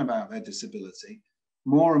are open about their disability,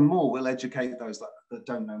 more and more we'll educate those that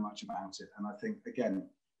don't know much about it. And I think, again,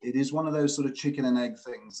 it is one of those sort of chicken and egg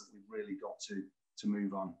things that we've really got to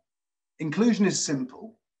move on. Inclusion is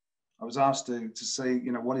simple. I was asked to say,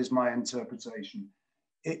 you know, what is my interpretation?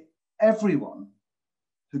 Everyone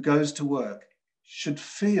who goes to work should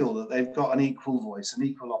feel that they've got an equal voice, an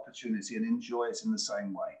equal opportunity, and enjoy it in the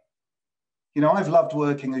same way. You know, I've loved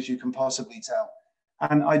working, as you can possibly tell,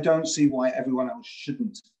 and I don't see why everyone else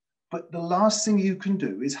shouldn't. But the last thing you can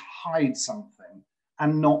do is hide something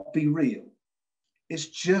and not be real. It's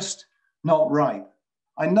just not right.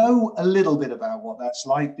 I know a little bit about what that's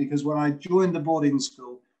like because when I joined the boarding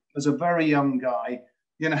school as a very young guy,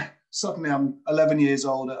 you know, suddenly I'm 11 years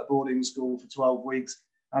old at a boarding school for 12 weeks.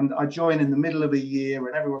 And I joined in the middle of a year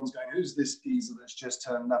and everyone's going, who's this geezer that's just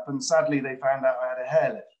turned up? And sadly, they found out I had a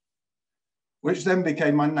hair lift, which then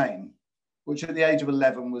became my name, which at the age of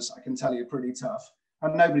 11 was, I can tell you, pretty tough.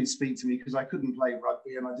 And nobody speak to me because I couldn't play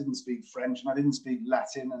rugby and I didn't speak French and I didn't speak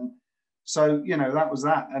Latin. And so, you know, that was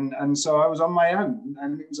that. And so I was on my own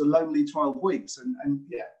and it was a lonely 12 weeks. And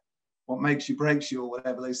yeah, what makes you breaks you, or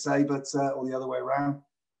whatever they say, but or the other way around.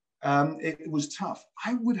 It was tough.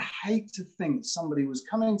 I would hate to think somebody was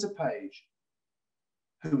coming to Paige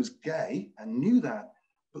who was gay and knew that,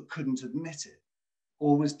 but couldn't admit it,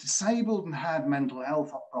 or was disabled and had mental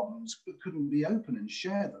health problems, but couldn't be open and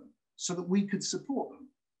share them so that we could support them.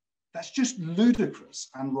 That's just ludicrous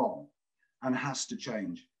and wrong and has to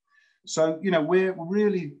change. So, you know, we're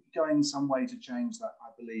really going some way to change that, I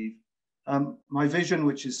believe. My vision,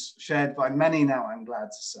 which is shared by many now, I'm glad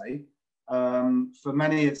to say, for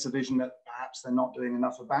many, it's a vision that perhaps they're not doing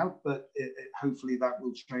enough about, but hopefully that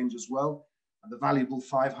will change as well. And the valuable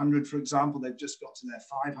 500, for example, they've just got to their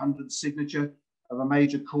 500 signature of a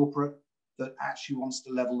major corporate that actually wants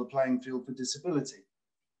to level the playing field for disability.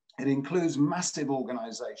 It includes massive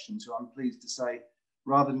organisations who, I'm pleased to say,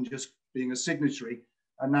 rather than just being a signatory,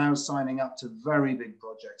 are now signing up to very big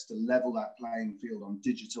projects to level that playing field on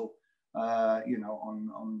digital, you know,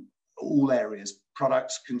 on all areas,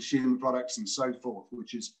 products, consumer products, and so forth,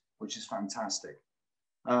 which is fantastic.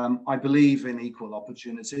 I believe in equal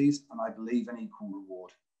opportunities, and I believe in equal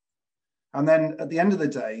reward. And then at the end of the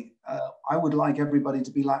day, I would like everybody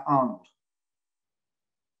to be like Arnold.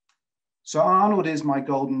 So Arnold is my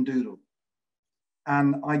golden doodle.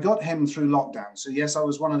 And I got him through lockdown. So yes, I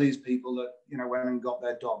was one of these people that, you know, went and got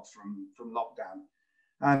their dog from lockdown.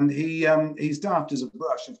 And he's daft as a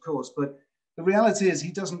brush, of course, but the reality is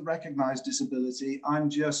he doesn't recognize disability. I'm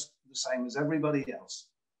just the same as everybody else.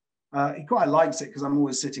 He quite likes it because I'm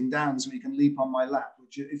always sitting down, so he can leap on my lap,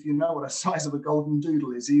 which, if you know what the size of a golden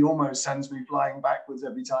doodle is, he almost sends me flying backwards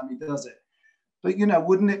every time he does it. But, you know,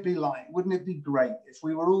 wouldn't it be great if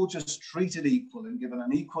we were all just treated equal and given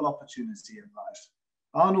an equal opportunity in life?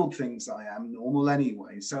 Arnold thinks I am normal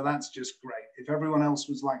anyway, so that's just great. If everyone else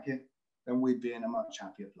was like it, then we'd be in a much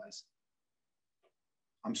happier place.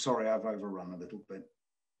 I'm sorry I've overrun a little bit.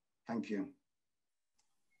 Thank you.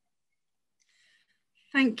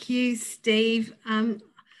 Thank you, Steve.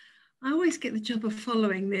 I always get the job of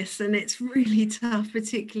following this, and it's really tough,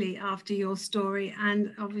 particularly after your story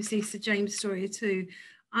and obviously Sir James' story too.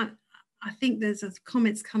 I think there's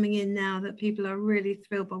comments coming in now that people are really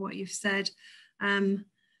thrilled by what you've said. I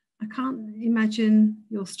can't imagine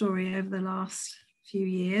your story over the last few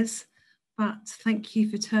years, but thank you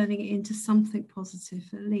for turning it into something positive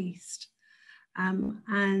at least.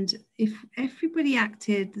 And if everybody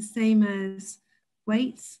acted the same as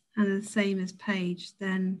Wates and the same as Paige,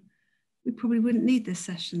 then we probably wouldn't need this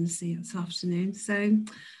session this afternoon. So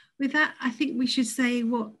with that, I think we should say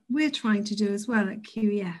what we're trying to do as well at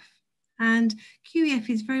QEF. And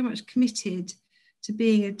QEF is very much committed to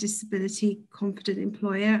being a disability confident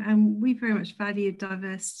employer, and we very much value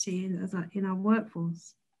diversity in our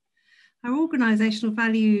workforce. Our organisational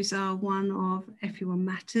values are one of everyone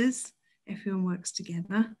matters, everyone works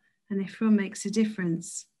together, and everyone makes a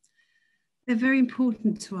difference. They're very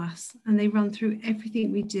important to us, and they run through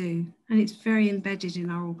everything we do, and it's very embedded in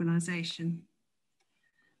our organisation.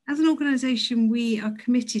 As an organisation, we are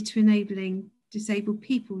committed to enabling disabled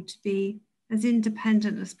people to be as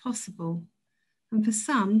independent as possible. And for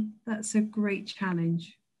some, that's a great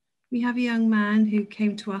challenge. We have a young man who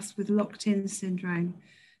came to us with locked-in syndrome,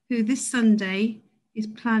 who this Sunday is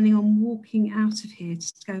planning on walking out of here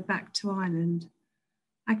to go back to Ireland.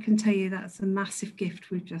 I can tell you that's a massive gift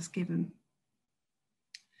we've just given.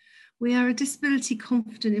 We are a disability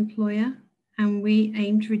confident employer, and we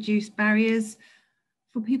aim to reduce barriers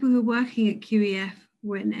for people who are working at QEF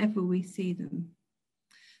whenever we see them.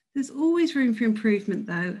 There's always room for improvement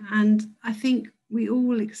though, and I think we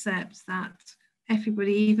all accept that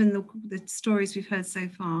everybody, even the stories we've heard so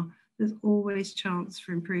far, there's always chance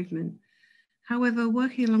for improvement. However,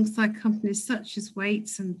 working alongside companies such as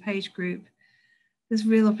Wates and Page Group, there's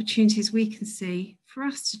real opportunities we can see for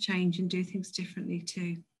us to change and do things differently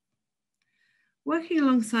too. Working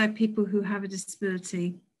alongside people who have a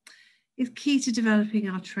disability is key to developing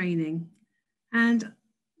our training and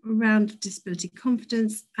around disability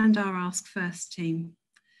confidence and our Ask First team.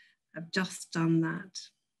 I've just done that.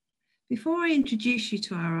 Before I introduce you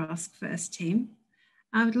to our Ask First team,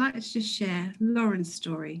 I would like to just share Lauren's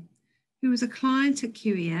story, who was a client at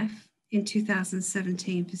QEF in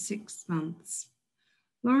 2017 for 6 months.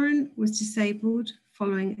 Lauren was disabled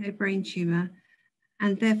following a brain tumour,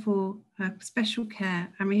 and therefore her special care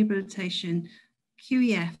and rehabilitation,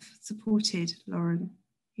 QEF supported Lauren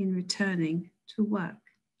in returning to work.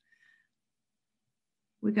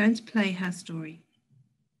 We're going to play her story.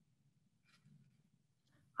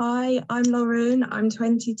 Hi, I'm Lauren, I'm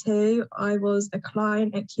 22. I was a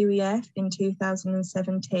client at QEF in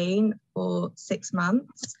 2017 for 6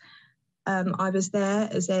 months. I was there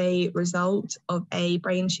as a result of a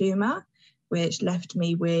brain tumour, which left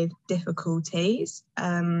me with difficulties.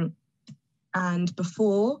 And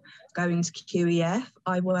before going to QEF,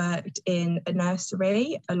 I worked in a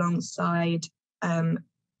nursery alongside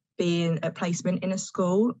being a placement in a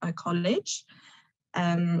school, a college.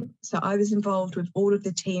 So I was involved with all of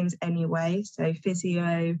the teams anyway, so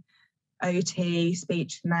physio, OT,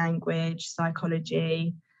 speech and language,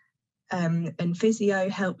 psychology, and physio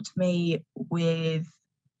helped me with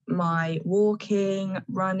my walking,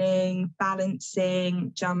 running,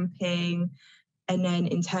 balancing, jumping, and then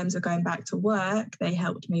in terms of going back to work, they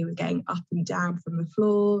helped me with getting up and down from the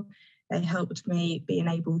floor. They helped me being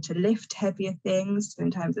able to lift heavier things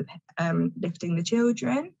in terms of lifting the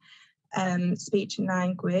children. Speech and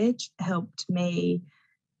language helped me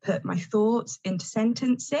put my thoughts into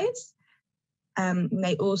sentences.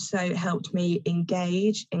 They also helped me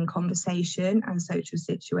engage in conversation and social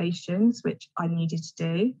situations, which I needed to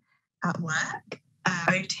do at work.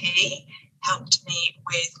 OT helped me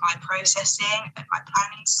with my processing and my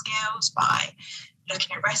planning skills by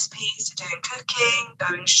looking at recipes to doing cooking,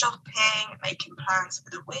 going shopping, making plans for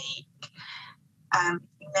the week.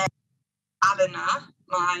 Then Alana,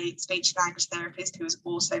 my speech and language therapist, who was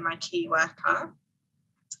also my key worker,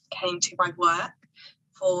 came to my work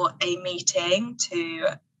for a meeting to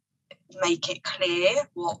make it clear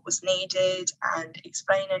what was needed and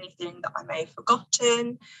explain anything that I may have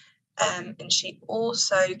forgotten. And she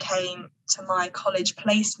also came to my college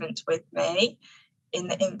placement with me in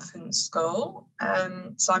the infant school.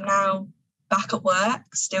 So I'm now back at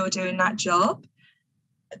work, still doing that job.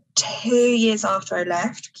 2 years after I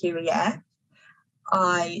left QEF,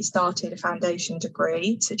 I started a foundation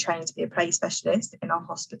degree to train to be a play specialist in our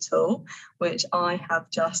hospital, which I have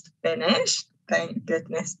just finished. Thank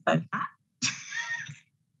goodness for that.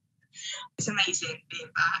 It's amazing being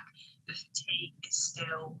back. The fatigue is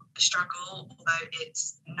still a struggle, although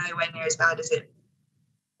it's nowhere near as bad as it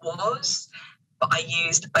was. But I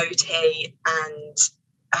used OT and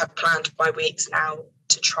have planned my weeks now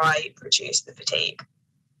to try reduce the fatigue.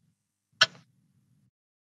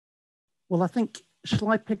 Well, I think, shall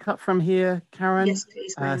I pick up from here, Karen? Yes,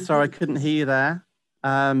 please. Sorry, I couldn't hear you there.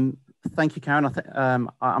 Thank you, Karen.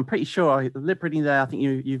 I'm pretty sure, lip reading there, I think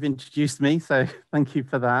you've introduced me, so thank you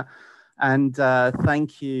for that. And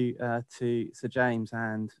thank you to Sir James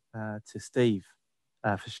and to Steve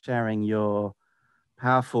for sharing your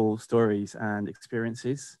powerful stories and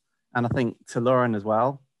experiences. And I think to Lauren as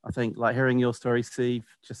well. I think like hearing your story, Steve,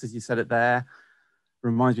 just as you said it there,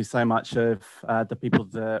 reminds me so much of the people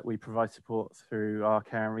that we provide support through our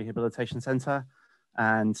care and rehabilitation centre.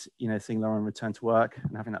 And, you know, seeing Lauren return to work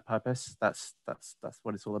and having that purpose, that's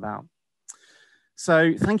what it's all about.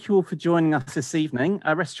 So thank you all for joining us this evening.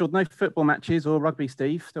 Rest assured, no football matches or rugby,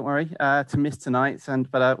 Steve, don't worry, to miss tonight.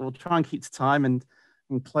 But we'll try and keep to time and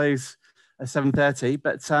close at 7:30.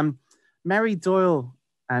 But Mary Doyle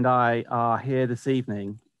and I are here this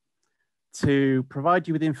evening to provide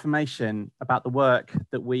you with information about the work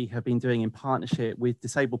that we have been doing in partnership with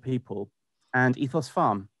disabled people and Ethos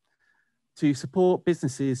Farm to support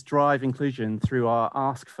businesses drive inclusion through our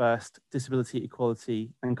Ask First Disability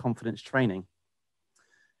Equality and Confidence training.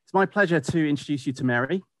 It's my pleasure to introduce you to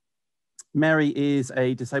Mary. Mary is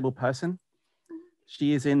a disabled person.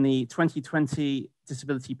 She is in the 2020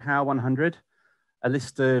 Disability Power 100, a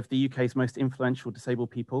list of the UK's most influential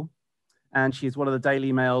disabled people. And she is one of the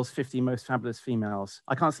Daily Mail's 50 most fabulous females.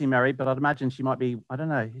 I can't see Mary, but I'd imagine she might be, I don't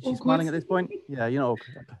know, is she smiling at this point? Yeah, you're not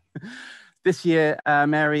awkward. This year,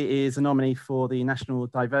 Mary is a nominee for the National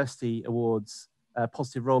Diversity Awards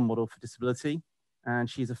Positive Role Model for Disability. And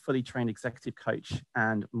she's a fully trained executive coach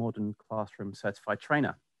and modern classroom certified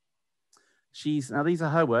trainer. Now these are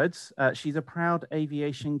her words. She's a proud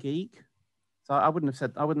aviation geek. So I wouldn't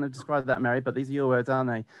have described that, Mary, but these are your words, aren't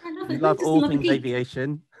they? You love all things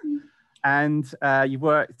aviation. And you've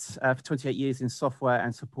worked for 28 years in software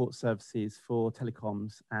and support services for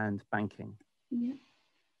telecoms and banking. Yeah.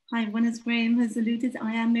 Hi, everyone. As Graham has alluded,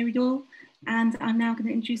 I am Mary Doyle, and I'm now going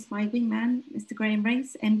to introduce my wingman, Mr. Graham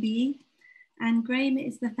Race, MBE. And Graham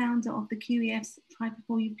is the founder of the QEF's Try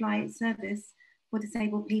Before You Fly service for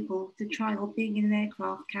disabled people to trial being in an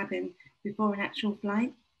aircraft cabin before an actual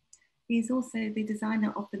flight. He is also the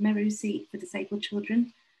designer of the Meru seat for disabled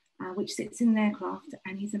children, which sits in an aircraft,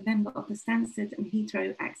 and he's a member of the Stansted and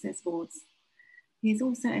Heathrow access boards. He is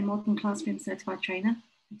also a modern classroom certified trainer,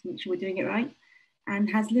 to make sure we're doing it right,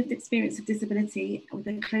 and has lived experience of disability with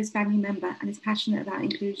a close family member and is passionate about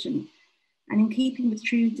inclusion. And in keeping with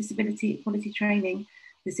true disability equality training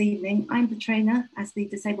this evening, I'm the trainer as the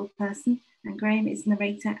disabled person, and Graham is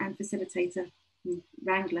narrator and facilitator, and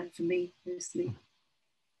wrangler for me mostly.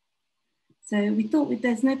 So we thought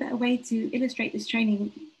there's no better way to illustrate this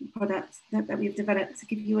training product that we've developed to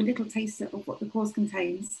give you a little taste of what the course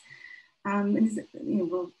contains. And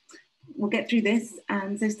we'll get through this,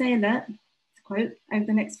 and so stay alert. To quote, over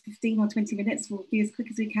the next 15 or 20 minutes, we'll be as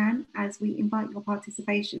quick as we can as we invite your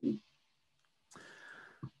participation.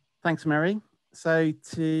 Thanks, Mary. So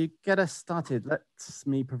to get us started, let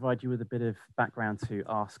me provide you with a bit of background to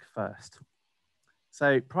Ask First.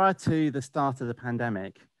 So prior to the start of the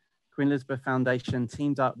pandemic, Queen Elizabeth Foundation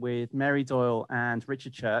teamed up with Mary Doyle and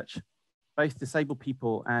Richard Church, both disabled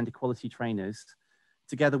people and equality trainers,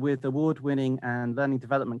 together with award-winning and learning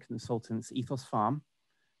development consultants Ethos Farm,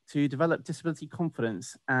 to develop disability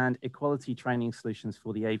confidence and equality training solutions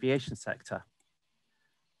for the aviation sector.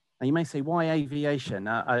 Now you may say, why aviation?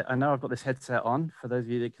 I know I've got this headset on for those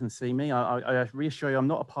of you that can see me. I reassure you I'm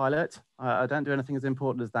not a pilot. I don't do anything as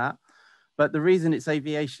important as that. But the reason it's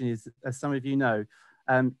aviation is, as some of you know,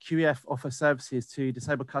 QEF offers services to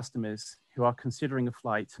disabled customers who are considering a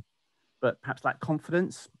flight, but perhaps lack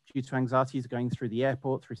confidence due to anxieties going through the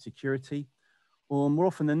airport, through security, or more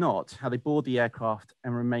often than not, how they board the aircraft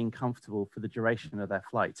and remain comfortable for the duration of their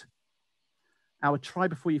flight. Our Try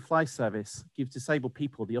Before You Fly service gives disabled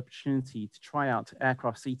people the opportunity to try out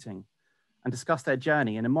aircraft seating and discuss their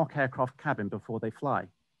journey in a mock aircraft cabin before they fly.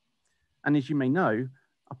 And as you may know,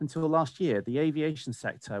 up until last year, the aviation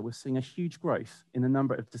sector was seeing a huge growth in the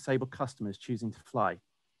number of disabled customers choosing to fly.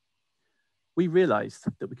 We realized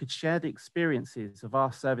that we could share the experiences of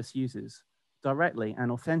our service users directly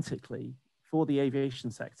and authentically for the aviation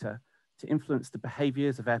sector to influence the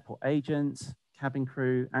behaviors of airport agents, cabin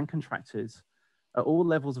crew, and contractors at all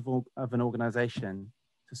levels of an organization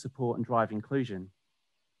to support and drive inclusion.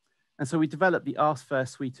 And so we developed the Ask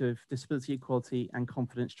First suite of disability equality and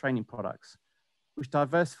confidence training products, which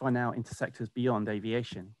diversify now into sectors beyond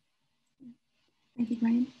aviation. Thank you,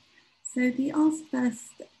 Graham. So the Ask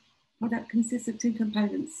First product consists of two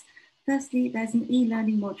components. Firstly, there's an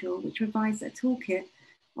e-learning module which provides a toolkit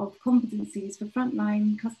of competencies for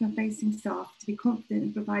frontline customer-facing staff to be confident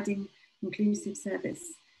in providing inclusive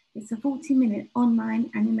service. It's a 40-minute online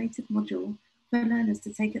animated module for learners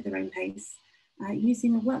to take at their own pace,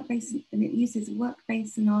 using and it uses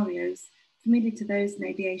work-based scenarios familiar to those in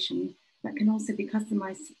aviation that can also be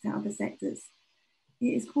customized to other sectors. It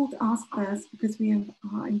is called Ask First because we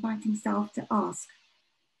are inviting staff to ask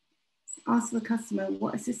the customer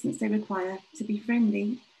what assistance they require, to be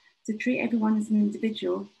friendly, to treat everyone as an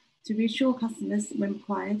individual, to reassure customers when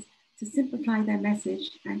required, to simplify their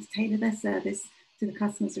message and to tailor their service to the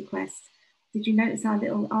customer's request. Did you notice our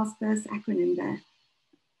little Ask First acronym there?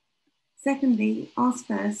 Secondly, Ask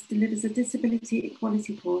First delivers a disability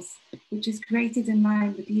equality course, which is created in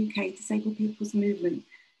line with the UK Disabled People's Movement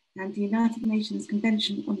and the United Nations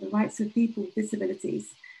Convention on the Rights of People with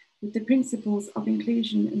Disabilities, with the principles of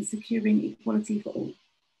inclusion and securing equality for all.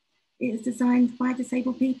 It is designed by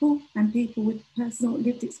disabled people and people with personal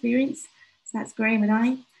lived experience. So that's Graham and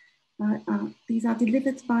I. These are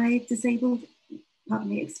delivered by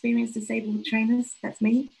experienced disabled trainers, that's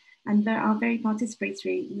me, and they are very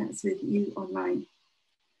participatory, and that's with you online.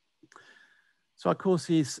 So our course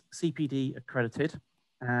is CPD accredited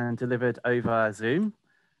and delivered over Zoom.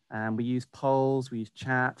 And we use polls, we use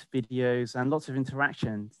chat, videos, and lots of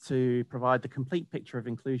interaction to provide the complete picture of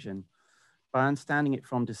inclusion by understanding it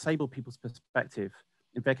from disabled people's perspective,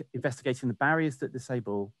 investigating the barriers that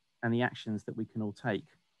disable and the actions that we can all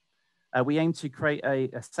take. We aim to create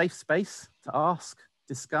a safe space to ask,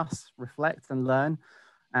 discuss, reflect, and learn,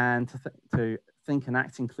 and to think and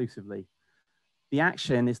act inclusively. The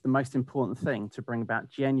action is the most important thing to bring about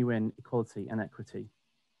genuine equality and equity.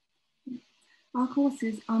 Our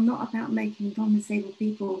courses are not about making non-disabled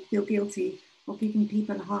people feel guilty or giving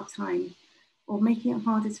people a hard time or making it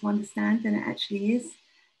harder to understand than it actually is.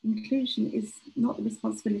 Inclusion is not the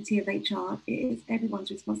responsibility of HR, it is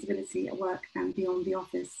everyone's responsibility at work and beyond the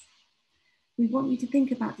office. We want you to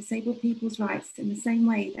think about disabled people's rights in the same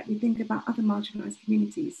way that we think about other marginalised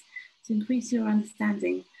communities, to increase your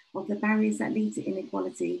understanding of the barriers that lead to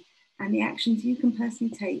inequality and the actions you can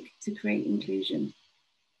personally take to create inclusion.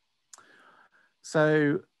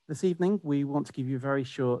 So this evening, we want to give you a very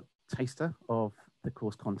short taster of the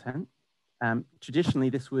course content. Traditionally,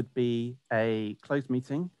 this would be a closed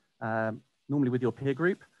meeting, normally with your peer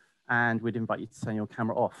group, and we'd invite you to turn your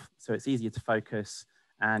camera off. So it's easier to focus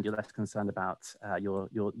and you're less concerned about your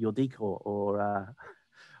decor or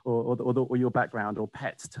your background or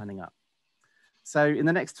pets turning up. So in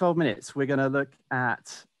the next 12 minutes, we're going to look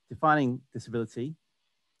at defining disability,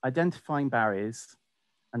 identifying barriers,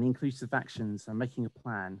 and the inclusive actions and making a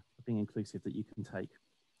plan for being inclusive that you can take.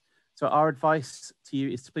 So our advice to you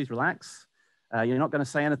is to please relax. You're not going to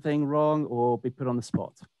say anything wrong or be put on the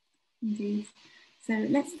spot. Indeed. So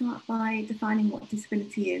let's start by defining what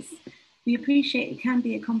disability is. We appreciate it can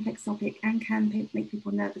be a complex topic and can make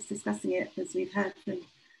people nervous discussing it, as we've heard from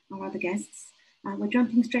our other guests. We're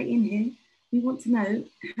jumping straight in here. We want to know,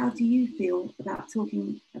 how do you feel about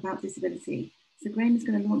talking about disability? So Graham is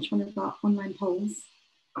going to launch one of our online polls.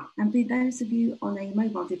 And for those of you on a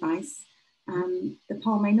mobile device, the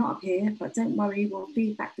poll may not appear, but don't worry, we'll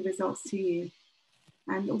feed back the results to you.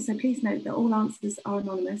 And also please note that all answers are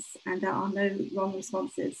anonymous and there are no wrong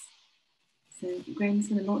responses. So Graham's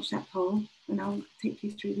going to launch that poll and I'll take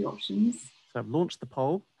you through the options. So I've launched the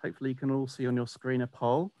poll. Hopefully you can all see on your screen a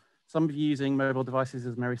poll. Some of you using mobile devices,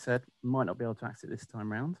 as Mary said, might not be able to access it this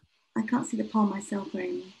time round. I can't see the poll myself,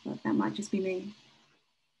 Graham, but that might just be me.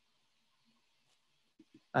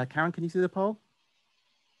 Karen, can you see the poll?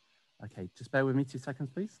 Okay, just bear with me 2 seconds,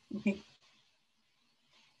 please. Okay.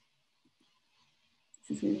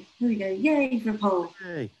 Here we go. Yay for a poll.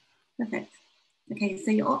 Yay. Perfect. Okay,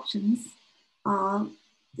 so your options are,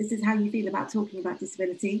 this is how you feel about talking about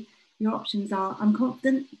disability. Your options are, I'm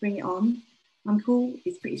confident, bring it on. I'm cool,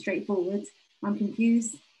 it's pretty straightforward. I'm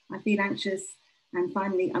confused, I feel anxious. And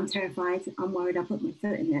finally, I'm terrified, I'm worried, I'll put my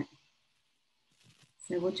foot in it.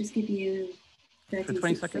 So we'll just give you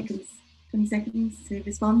 20 seconds. 20 seconds to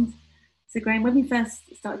respond. So Graham, when we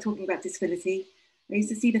first started talking about disability, I used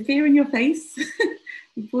to see the fear in your face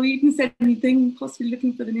before you even said anything, possibly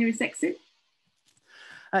looking for the nearest exit.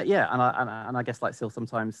 Yeah, and I guess like still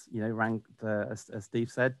sometimes, you know, as Steve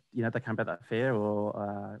said, you know, there can be that fear,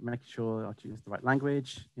 or making sure I choose the right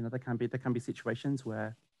language. You know, there can be situations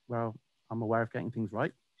where I'm aware of getting things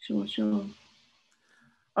right. Sure, sure.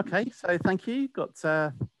 Okay, so thank you. Let's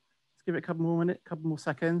give it a couple more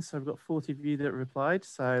seconds. So we've got 40 of you that replied.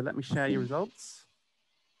 So let me share your results.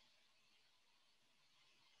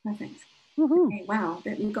 Perfect. Okay, wow,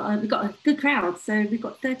 we've got a good crowd. So we've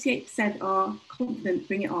got 38% are confident,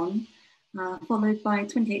 bring it on, followed by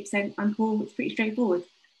 28% I'm cool, it's pretty straightforward.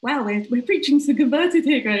 Wow, we're preaching to converted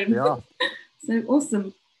here, Graham. We are. So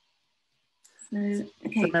awesome. So,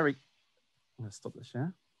 okay. So Mary, I'm going to stop the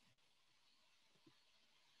share.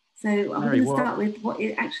 So I'm going to start with what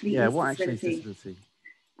it actually is. What actually is disability?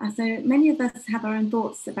 So many of us have our own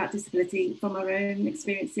thoughts about disability from our own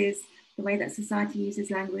experiences, the way that society uses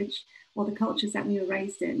language, or the cultures that we were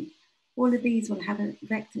raised in. All of these will have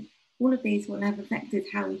affected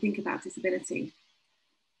how we think about disability.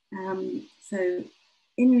 So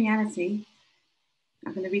in reality,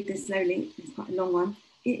 I'm going to read this slowly, it's quite a long one.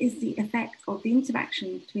 It is the effect of the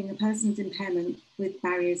interaction between a person's impairment with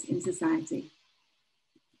barriers in society.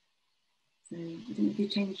 So I don't know if you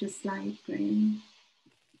changed your slide, Graham.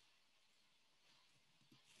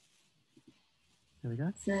 There we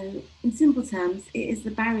go. So in simple terms, it is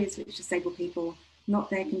the barriers which disable people,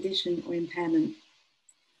 not their condition or impairment.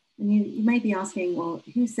 And you may be asking, well,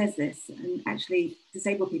 who says this? And actually,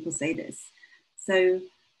 disabled people say this. So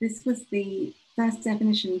this was the first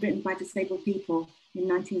definition written by disabled people in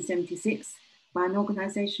 1976 by an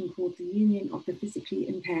organisation called the Union of the Physically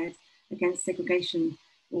Impaired Against Segregation,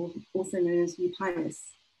 or also known as UPIAS.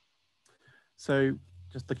 So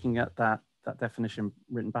just looking at that definition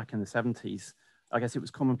written back in the 70s, I guess it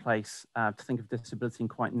was commonplace to think of disability in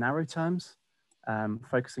quite narrow terms,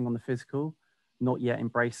 focusing on the physical, not yet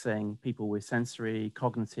embracing people with sensory,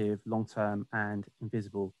 cognitive, long-term and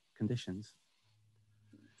invisible conditions.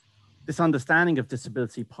 This understanding of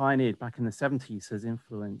disability pioneered back in the 70s has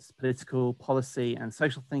influenced political, policy and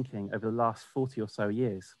social thinking over the last 40 or so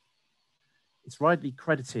years. It's widely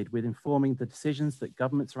credited with informing the decisions that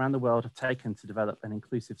governments around the world have taken to develop an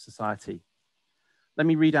inclusive society. Let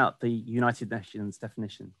me read out the United Nations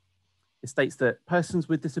definition. It states that persons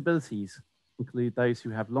with disabilities include those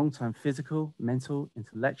who have long-term physical, mental,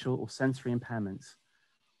 intellectual, or sensory impairments,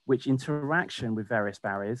 which interaction with various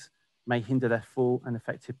barriers may hinder their full and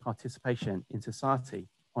effective participation in society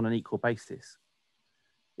on an equal basis.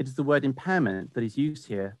 It is the word impairment that is used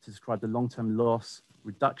here to describe the long-term loss,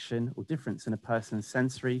 reduction, or difference in a person's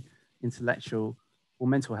sensory, intellectual, or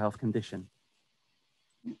mental health condition.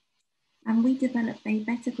 And we develop a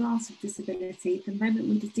better grasp of disability the moment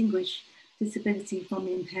we distinguish disability from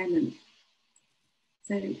impairment.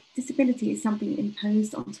 So disability is something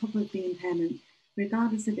imposed on top of the impairment,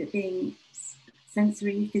 regardless of it being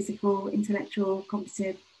sensory, physical, intellectual,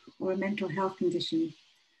 cognitive, or a mental health condition.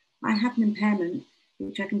 I have an impairment,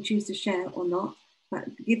 which I can choose to share or not, but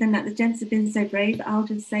given that the gents have been so brave, I'll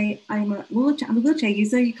just say I'm a wheelchair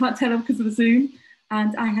user, you can't tell because of the Zoom,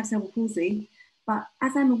 and I have cerebral palsy. But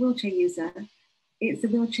as I'm a wheelchair user, it's a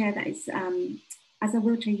wheelchair that is, as a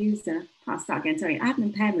wheelchair user, I'll start again, sorry, I have an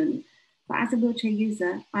impairment, but as a wheelchair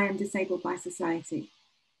user, I am disabled by society.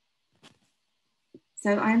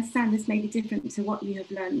 So I understand this may be different to what you have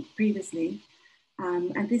learned previously,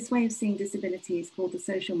 and this way of seeing disability is called the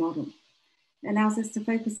social model. It allows us to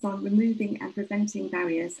focus on removing and preventing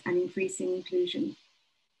barriers and increasing inclusion.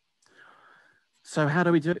 So how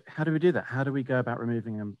do we do that? How do we go about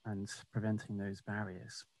removing them and preventing those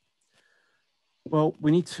barriers? Well, we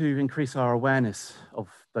need to increase our awareness of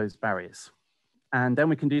those barriers, and then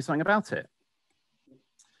we can do something about it.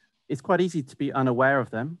 It's quite easy to be unaware of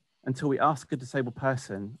them until we ask a disabled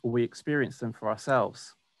person or we experience them for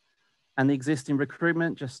ourselves. and they exist in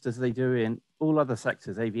recruitment just as they do in all other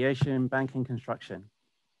sectors, aviation, banking, construction.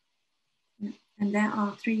 And there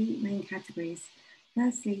are three main categories.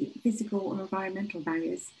 Firstly, physical or environmental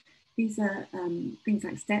barriers. These are things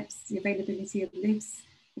like steps, the availability of lifts,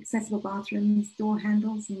 accessible bathrooms, door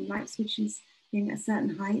handles and light switches being at a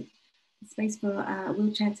certain height, space for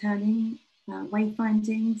wheelchair turning,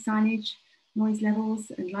 wayfinding, signage, noise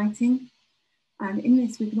levels and lighting. And in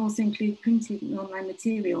this, we can also include printed and online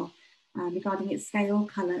material regarding its scale,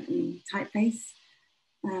 colour and typeface,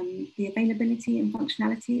 the availability and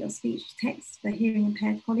functionality of speech to text for hearing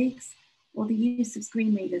impaired colleagues, or the use of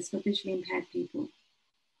screen readers for visually impaired people.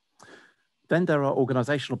 Then there are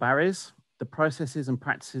organisational barriers, the processes and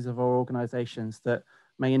practices of our organisations that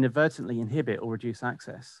may inadvertently inhibit or reduce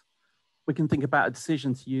access. We can think about a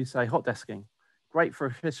decision to use, say, hot desking, great for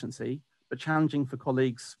efficiency, but challenging for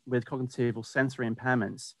colleagues with cognitive or sensory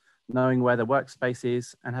impairments, knowing where the workspace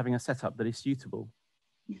is and having a setup that is suitable.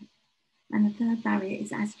 Yeah. And the third barrier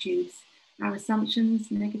is attitudes, our assumptions,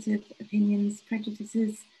 negative opinions,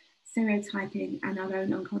 prejudices, stereotyping, and our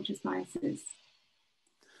own unconscious biases.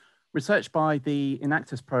 Research by the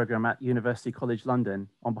Enactus programme at University College London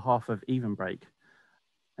on behalf of Evenbreak,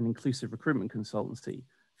 an inclusive recruitment consultancy,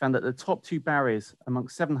 found that the top two barriers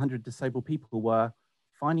amongst 700 disabled people were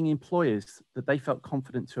finding employers that they felt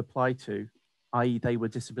confident to apply to, i.e. they were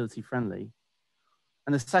disability friendly.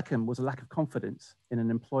 And the second was a lack of confidence in an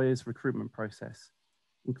employer's recruitment process,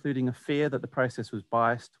 including a fear that the process was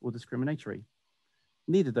biased or discriminatory.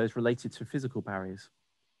 Neither of those related to physical barriers.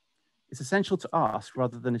 It's essential to ask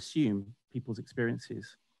rather than assume people's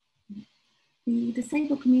experiences. The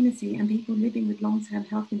disabled community and people living with long-term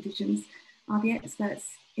health conditions are the experts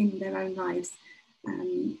in their own lives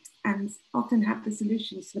and often have the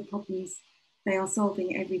solutions to the problems they are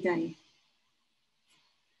solving every day.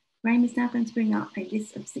 Graham is now going to bring up a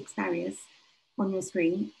list of 6 barriers on your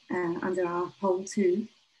screen under our poll 2.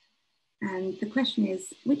 And the question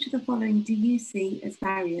is, which of the following do you see as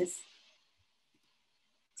barriers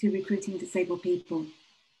to recruiting disabled people?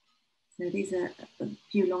 So these are a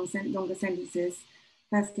few longer sentences.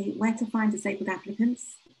 Firstly, where to find disabled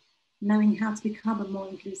applicants, knowing how to become a more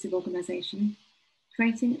inclusive organisation,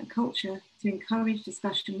 creating a culture to encourage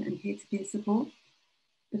discussion and peer-to-peer support,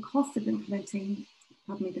 the cost of implementing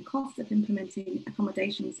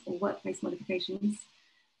accommodations or workplace modifications,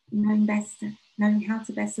 knowing how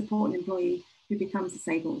to best support an employee who becomes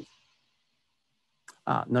disabled.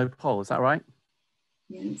 No poll, is that right?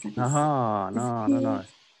 Yeah, looks like no.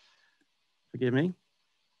 Forgive me.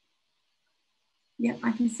 Yep,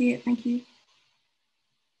 I can see it, thank you.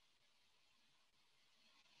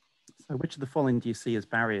 So which of the following do you see as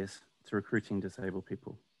barriers to recruiting disabled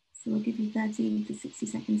people? So we'll give you 30 to 60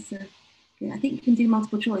 seconds to, I think you can do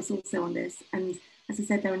multiple choice also on this. And as I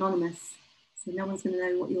said, they're anonymous. So no one's gonna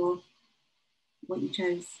know what you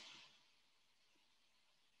chose.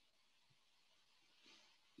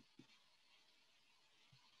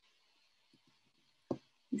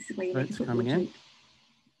 This is where you make a football joke.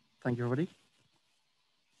 Thank you, everybody.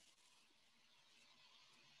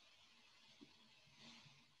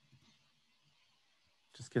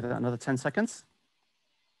 Just give that another 10 seconds.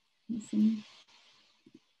 Awesome.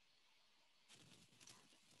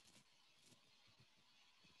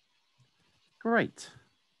 Great.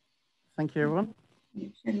 Thank you, everyone.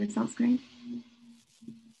 Share the results screen.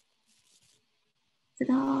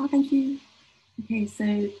 Ta-da, thank you. Okay, so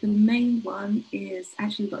the main one is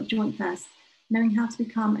actually we've got a joint first, knowing how to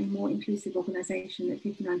become a more inclusive organisation at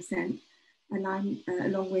 59%,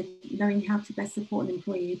 along with knowing how to best support an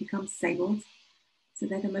employee who becomes disabled. So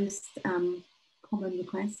they're the most common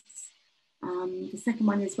requests. The second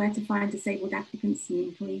one is where to find disabled applicants and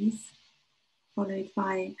employees, followed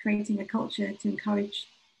by creating a culture to encourage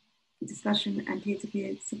discussion and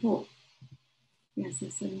peer-to-peer support. Yes,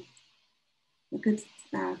 there's some good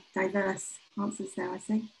diverse answers there, I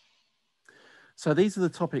say. So these are the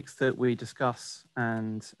topics that we discuss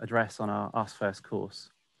and address on our Ask First course.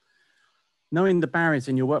 Knowing the barriers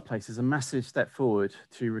in your workplace is a massive step forward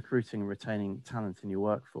to recruiting and retaining talent in your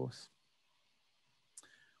workforce.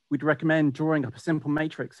 We'd recommend drawing up a simple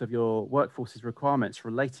matrix of your workforce's requirements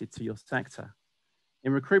related to your sector.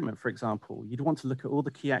 In recruitment, for example, you'd want to look at all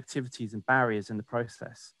the key activities and barriers in the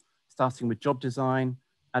process, starting with job design,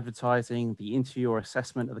 advertising, the interview or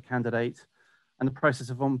assessment of the candidate, and the process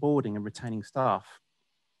of onboarding and retaining staff.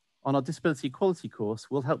 On our disability equality course,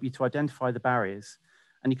 we'll help you to identify the barriers,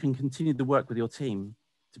 and you can continue the work with your team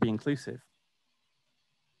to be inclusive.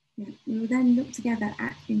 Yeah, we will then look together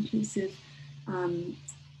at inclusive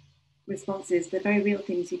responses, the very real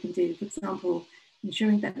things you can do. For example,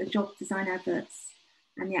 ensuring that the job design adverts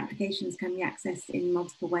and the applications can be accessed in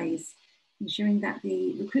multiple ways, ensuring that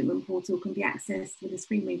the recruitment portal can be accessed with a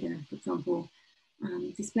screen reader, for example,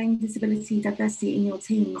 displaying disability diversity in your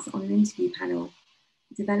teams on an interview panel,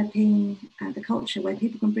 developing the culture where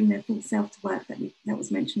people can bring their full self to work that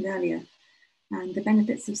was mentioned earlier, and the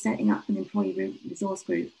benefits of setting up an employee resource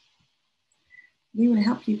group. We will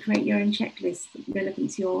help you create your own checklist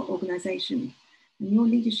relevant to your organisation, and your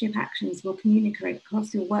leadership actions will communicate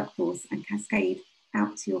across your workforce and cascade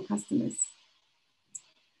out to your customers.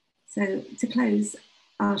 So to close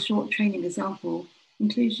our short training example,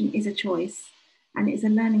 inclusion is a choice and it is a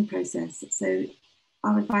learning process. So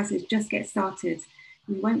our advice is just get started.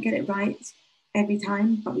 We won't get it right every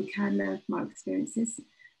time, but we can learn from our experiences,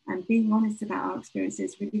 and being honest about our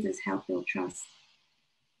experiences really does help build trust.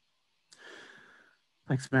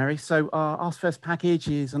 Thanks, Mary. So our Ask First package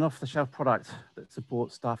is an off-the-shelf product that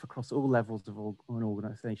supports staff across all levels of an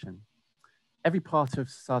organisation. Every part of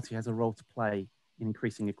society has a role to play in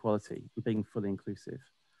increasing equality and being fully inclusive.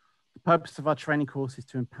 The purpose of our training course is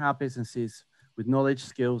to empower businesses with knowledge,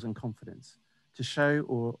 skills and confidence to show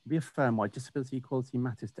or reaffirm why disability equality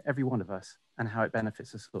matters to every one of us and how it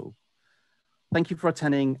benefits us all. Thank you for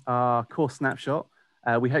attending our course snapshot.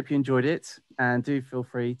 We hope you enjoyed it, and do feel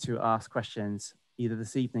free to ask questions either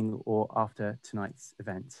this evening or after tonight's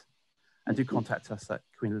event. And do contact us at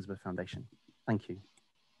Queen Elizabeth Foundation. Thank you.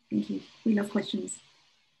 Thank you. We love questions.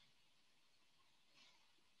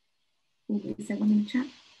 Is there one in the chat?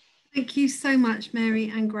 Thank you so much, Mary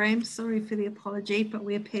and Graham. Sorry for the apology, but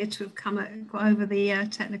we appear to have got over the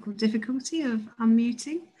technical difficulty of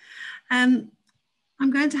unmuting. I'm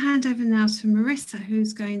going to hand over now to Marissa,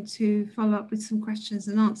 who's going to follow up with some questions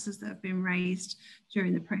and answers that have been raised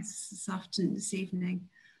during the process this evening.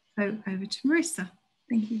 So over to Marissa.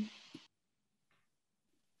 Thank you.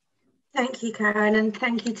 Thank you, Karen, and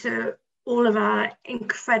thank you to all of our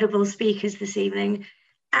incredible speakers this evening.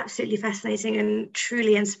 Absolutely fascinating and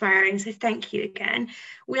truly inspiring. So thank you again.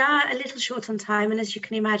 We are a little short on time, and as you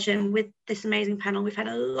can imagine, with this amazing panel, we've had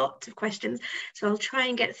a lot of questions. So I'll try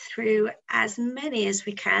and get through as many as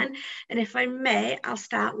we can. And if I may, I'll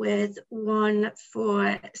start with one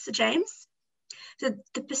for Sir James. So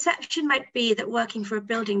the perception might be that working for a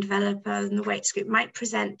building developer in the Wates Group might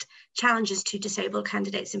present challenges to disabled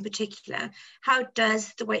candidates in particular. How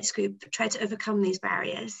does the Wates Group try to overcome these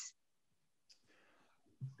barriers?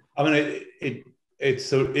 I mean, it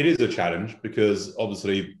is a challenge, because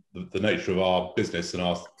obviously the nature of our business and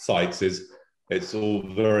our sites is it's all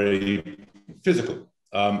very physical.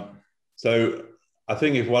 So I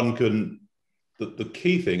think if one can, the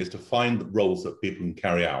key thing is to find roles that people can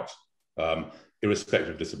carry out, irrespective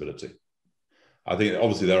of disability. I think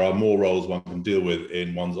obviously there are more roles one can deal with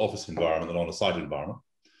in one's office environment than on a site environment.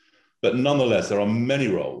 But nonetheless, there are many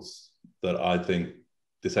roles that I think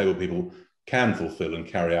disabled people can fulfill and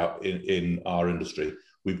carry out in our industry.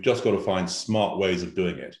 We've just got to find smart ways of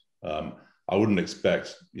doing it. I wouldn't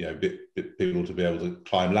expect people to be able to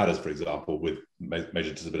climb ladders, for example, with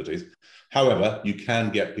major disabilities. However, you can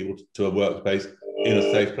get people to a workspace in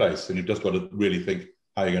a safe place, and you've just got to really think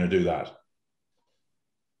how you're going to do that.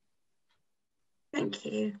 Thank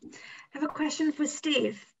you. I have a question for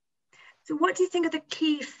Steve. So what do you think are the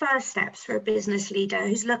key first steps for a business leader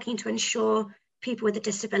who's looking to ensure people with a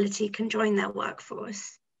disability can join their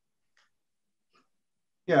workforce?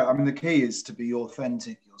 Yeah, I mean, the key is to be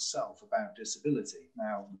authentic yourself about disability.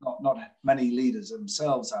 Now, not many leaders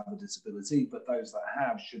themselves have a disability, but those that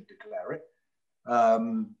have should declare it.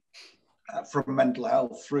 From mental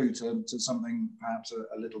health through to something perhaps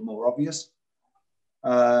a little more obvious.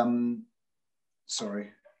 So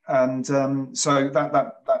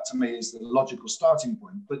that to me is the logical starting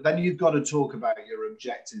point. But then you've got to talk about your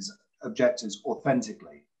objectives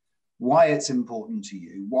authentically, why it's important to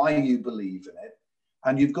you, why you believe in it,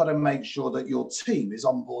 and you've got to make sure that your team is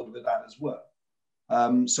on board with that as well.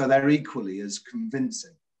 So they're equally as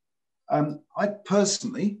convincing. I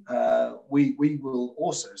personally, we will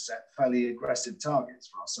also set fairly aggressive targets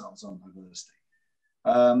for ourselves on diversity.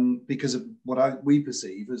 Because of what we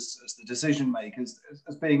perceive as the decision makers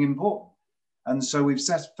as being important. And so we've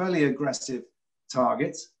set fairly aggressive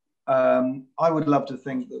targets. I would love to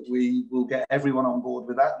think that we will get everyone on board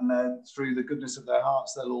with that, and through the goodness of their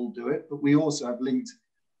hearts, they'll all do it. But we also have linked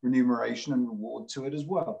remuneration and reward to it as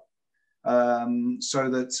well, so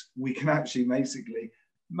that we can actually basically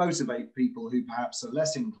motivate people who perhaps are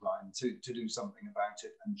less inclined to do something about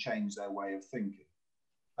it and change their way of thinking.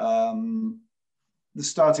 The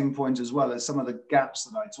starting point, as well as some of the gaps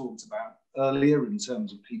that I talked about earlier in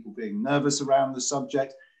terms of people being nervous around the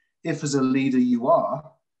subject. If as a leader you are,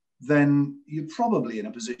 then you're probably in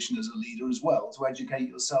a position as a leader as well to educate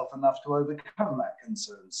yourself enough to overcome that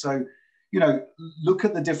concern. So, you know, look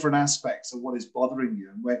at the different aspects of what is bothering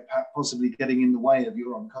you and where possibly getting in the way of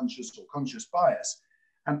your unconscious or conscious bias,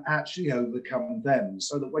 and actually overcome them,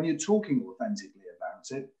 so that when you're talking authentically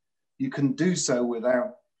about it, you can do so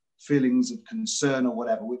without feelings of concern or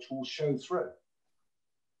whatever, which will show through.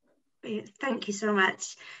 Thank you so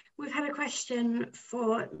much. We've had a question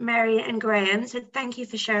for Mary and Graham. So thank you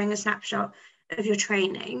for sharing a snapshot of your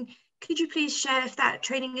training. Could you please share if that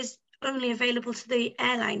training is only available to the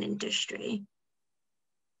airline industry?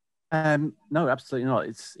 No, absolutely not.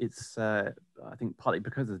 It's I think partly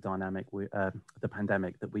because of the dynamic, the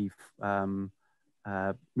pandemic, that we've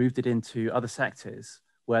moved it into other sectors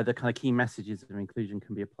where the kind of key messages of inclusion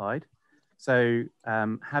can be applied. So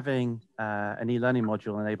having an e-learning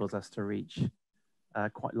module enables us to reach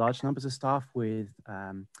quite large numbers of staff with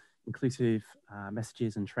inclusive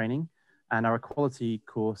messages and training. And our equality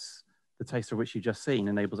course, the taste of which you've just seen,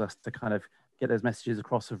 enables us to kind of get those messages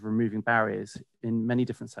across of removing barriers in many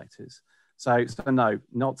different sectors. So no,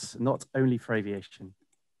 not only for aviation.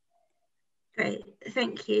 Great,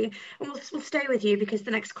 thank you. And we'll stay with you because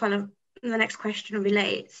the next question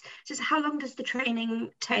relates. So how long does the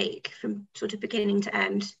training take from sort of beginning to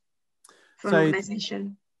end for an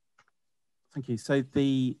organisation? Thank you. So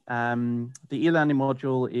the e-learning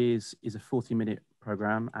module is a 40-minute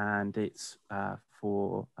program, and it's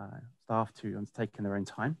for staff to undertake in their own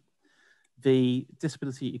time. The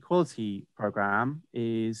disability equality program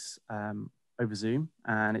is over Zoom,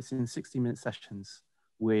 and it's in 60-minute sessions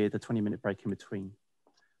with a 20-minute break in between.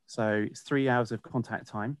 So it's 3 hours of contact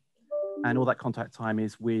time, and all that contact time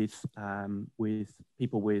is with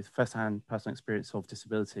people with first-hand personal experience of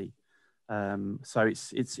disability. So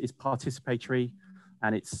it's participatory,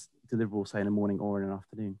 and it's deliverable, say, in the morning or in an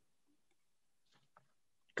afternoon.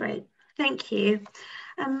 Great, thank you.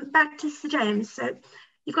 Back to Sir James. So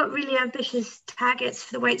you've got really ambitious targets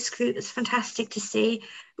for the Wates Group. That's fantastic to see.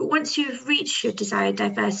 But once you've reached your desired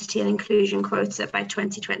diversity and inclusion quota by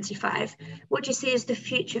 2025, what do you see as the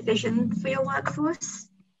future vision for your workforce?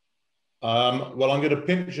 Well, I'm going to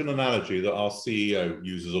pinch an analogy that our CEO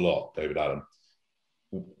uses a lot, David Allen.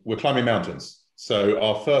 We're climbing mountains. So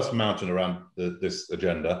our first mountain around this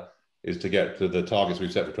agenda is to get to the targets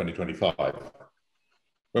we've set for 2025.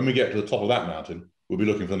 When we get to the top of that mountain, we'll be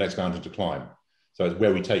looking for the next mountain to climb. So it's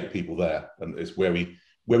where we take people there, and it's where we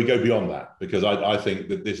go beyond that, because I think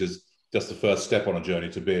that this is just the first step on a journey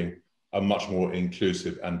to being a much more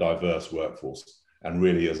inclusive and diverse workforce. And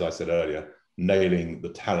really, as I said earlier, nailing the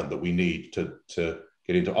talent that we need to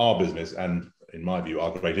get into our business and, in my view,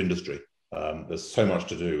 our great industry. There's so much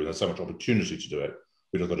to do, and there's so much opportunity to do it.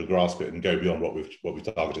 We've just got to grasp it and go beyond what we've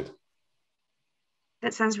targeted.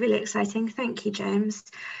 That sounds really exciting. Thank you, James.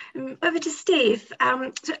 Over to Steve.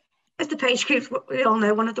 So as the Page Group, we all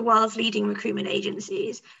know, one of the world's leading recruitment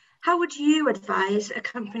agencies, how would you advise a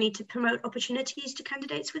company to promote opportunities to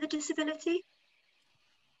candidates with a disability?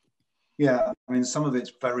 Yeah, I mean, some of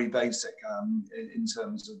it's very basic in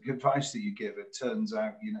terms of the advice that you give. It turns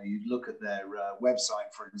out, you know, you look at their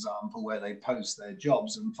website, for example, where they post their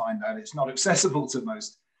jobs and find out it's not accessible to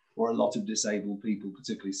most or a lot of disabled people,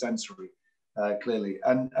 particularly sensory, clearly.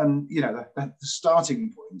 And you know, the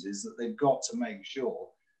starting point is that they've got to make sure,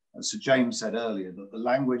 as Sir James said earlier, that the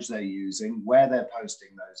language they're using, where they're posting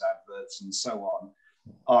those adverts and so on,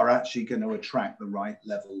 are actually going to attract the right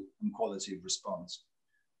level and quality of response.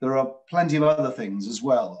 There are plenty of other things as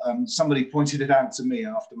well. Somebody pointed it out to me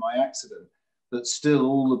after my accident, that still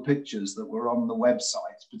all the pictures that were on the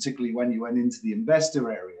website, particularly when you went into the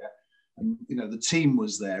investor area, and you know, the team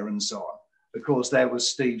was there and so on. Of course, there was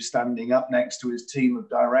Steve standing up next to his team of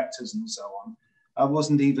directors and so on. I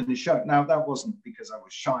wasn't even shown. Now, that wasn't because I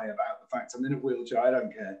was shy about the fact I'm in a wheelchair, I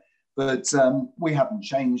don't care. But we haven't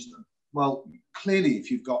changed them. Well, clearly, if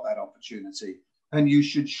you've got that opportunity, and you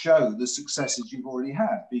should show the successes you've already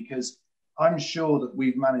had, because I'm sure that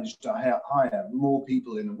we've managed to hire more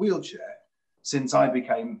people in a wheelchair since I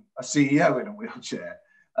became a CEO in a wheelchair.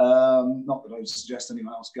 Not that I would suggest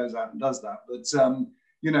anyone else goes out and does that, but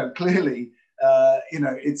you know, clearly, you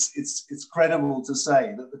know, it's credible to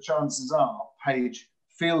say that the chances are Page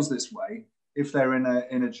feels this way if they're in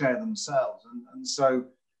a chair themselves, and so.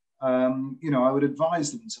 You know, I would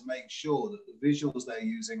advise them to make sure that the visuals they're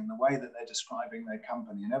using and the way that they're describing their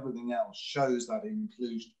company and everything else shows that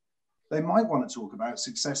inclusion. They might want to talk about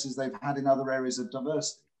successes they've had in other areas of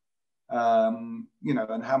diversity, you know,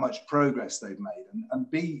 and how much progress they've made,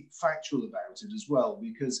 and be factual about it as well,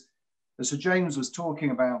 because as Sir James was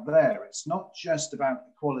talking about there, it's not just about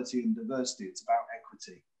equality and diversity, it's about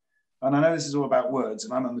equity. And I know this is all about words,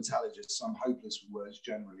 and I'm a metallurgist, so I'm hopeless with words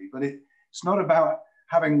generally, but it's not about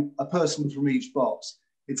having a person from each box.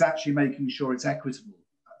 It's actually making sure it's equitable.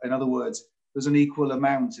 In other words, there's an equal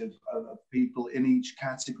amount of people in each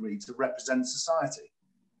category to represent society.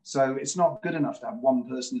 So it's not good enough to have one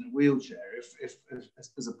person in a wheelchair if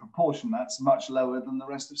as a proportion that's much lower than the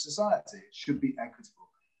rest of society. It should be equitable.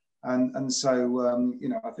 And so, you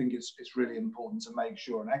know, I think it's really important to make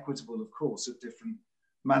sure, and equitable, of course, at different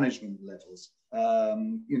management levels.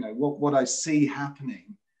 You know, what I see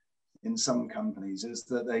happening in some companies is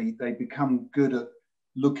that they become good at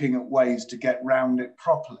looking at ways to get round it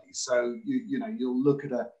properly. So, you know, you'll look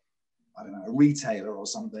at a retailer or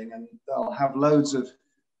something, and they'll have loads of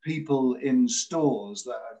people in stores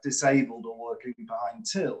that are disabled or working behind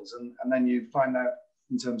tills. And then you find out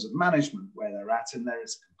in terms of management where they're at, and there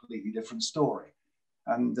is a completely different story.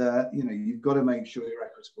 And, you know, you've got to make sure you're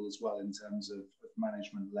equitable as well in terms of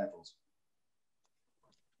management levels.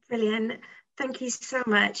 Brilliant. Thank you so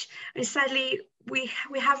much. And sadly, we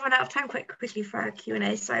have run out of time quite quickly for our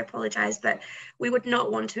Q&A, so I apologise, but we would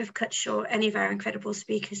not want to have cut short any of our incredible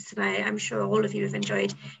speakers tonight. I'm sure all of you have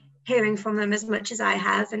enjoyed hearing from them as much as I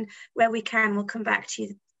have, and where we can, we'll come back to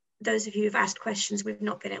you, those of you who've asked questions we've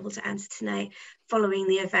not been able to answer tonight following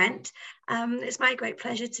the event. It's my great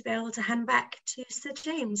pleasure to be able to hand back to Sir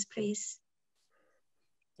James, please.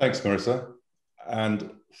 Thanks, Marissa.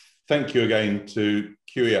 And thank you again to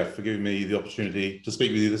QEF for giving me the opportunity to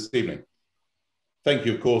speak with you this evening. Thank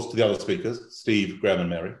you, of course, to the other speakers, Steve, Graham and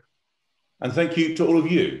Mary. And thank you to all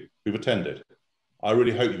of you who've attended. I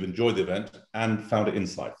really hope you've enjoyed the event and found it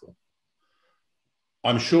insightful.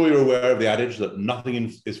 I'm sure you're aware of the adage that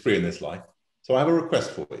nothing is free in this life. So I have a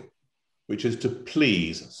request for you, which is to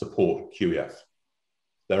please support QEF.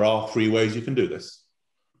 There are 3 ways you can do this.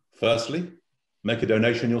 Firstly, make a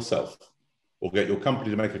donation yourself, or get your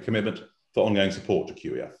company to make a commitment for ongoing support to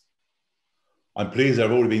QEF. I'm pleased there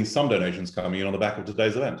have already been some donations coming in on the back of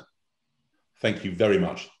today's event. Thank you very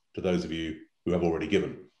much to those of you who have already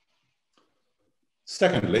given.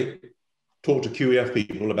 Secondly, talk to QEF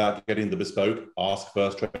people about getting the bespoke Ask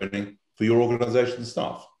First training for your organisation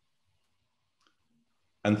staff.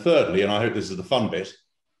 And thirdly, and I hope this is the fun bit,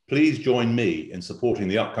 please join me in supporting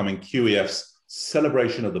the upcoming QEF's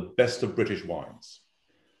celebration of the best of British wines.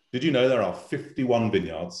 Did you know there are 51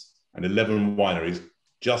 vineyards and 11 wineries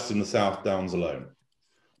just in the South Downs alone?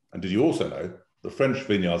 And did you also know the French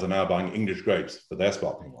vineyards are now buying English grapes for their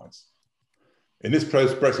sparkling wines? In this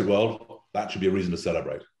post-Brexit world, that should be a reason to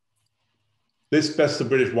celebrate. This Best of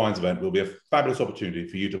British Wines event will be a fabulous opportunity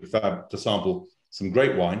for you to sample some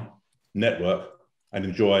great wine, network, and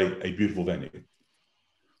enjoy a beautiful venue.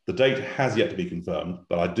 The date has yet to be confirmed,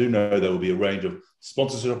 but I do know there will be a range of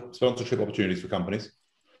sponsorship opportunities for companies.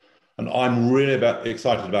 And I'm really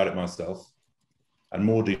excited about it myself. And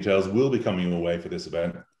more details will be coming your way for this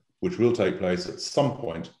event, which will take place at some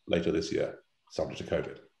point later this year, subject to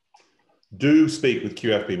COVID. Do speak with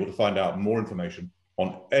QF people to find out more information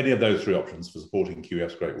on any of those 3 options for supporting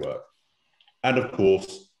QF's great work. And of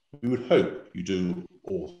course, we would hope you do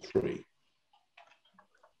all 3.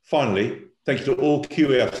 Finally, thank you to all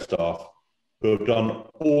QF staff who have done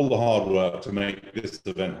all the hard work to make this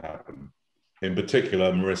event happen, in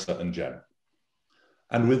particular, Marissa and Jen.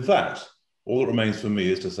 And with that, all that remains for me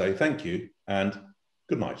is to say thank you and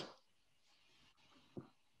good night.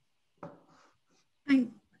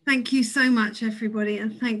 Thank you so much, everybody,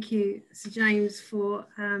 and thank you, Sir James, for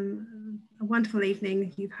a wonderful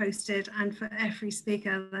evening you've hosted, and for every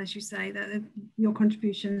speaker, as you say, that your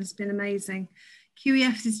contribution has been amazing.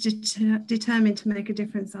 QEF is determined to make a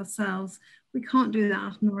difference ourselves. We can't do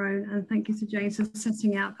that on our own, and thank you, Sir James, for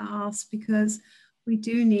setting out that ask, because we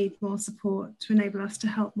do need more support to enable us to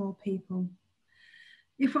help more people.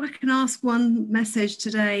 If I can ask one message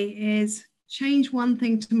today is, change one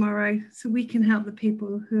thing tomorrow so we can help the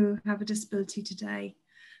people who have a disability today.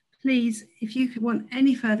 Please, if you want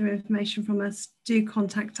any further information from us, do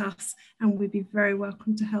contact us and we'd be very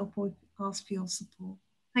welcome to help or ask for your support.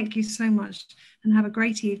 Thank you so much and have a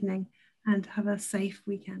great evening and have a safe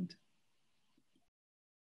weekend.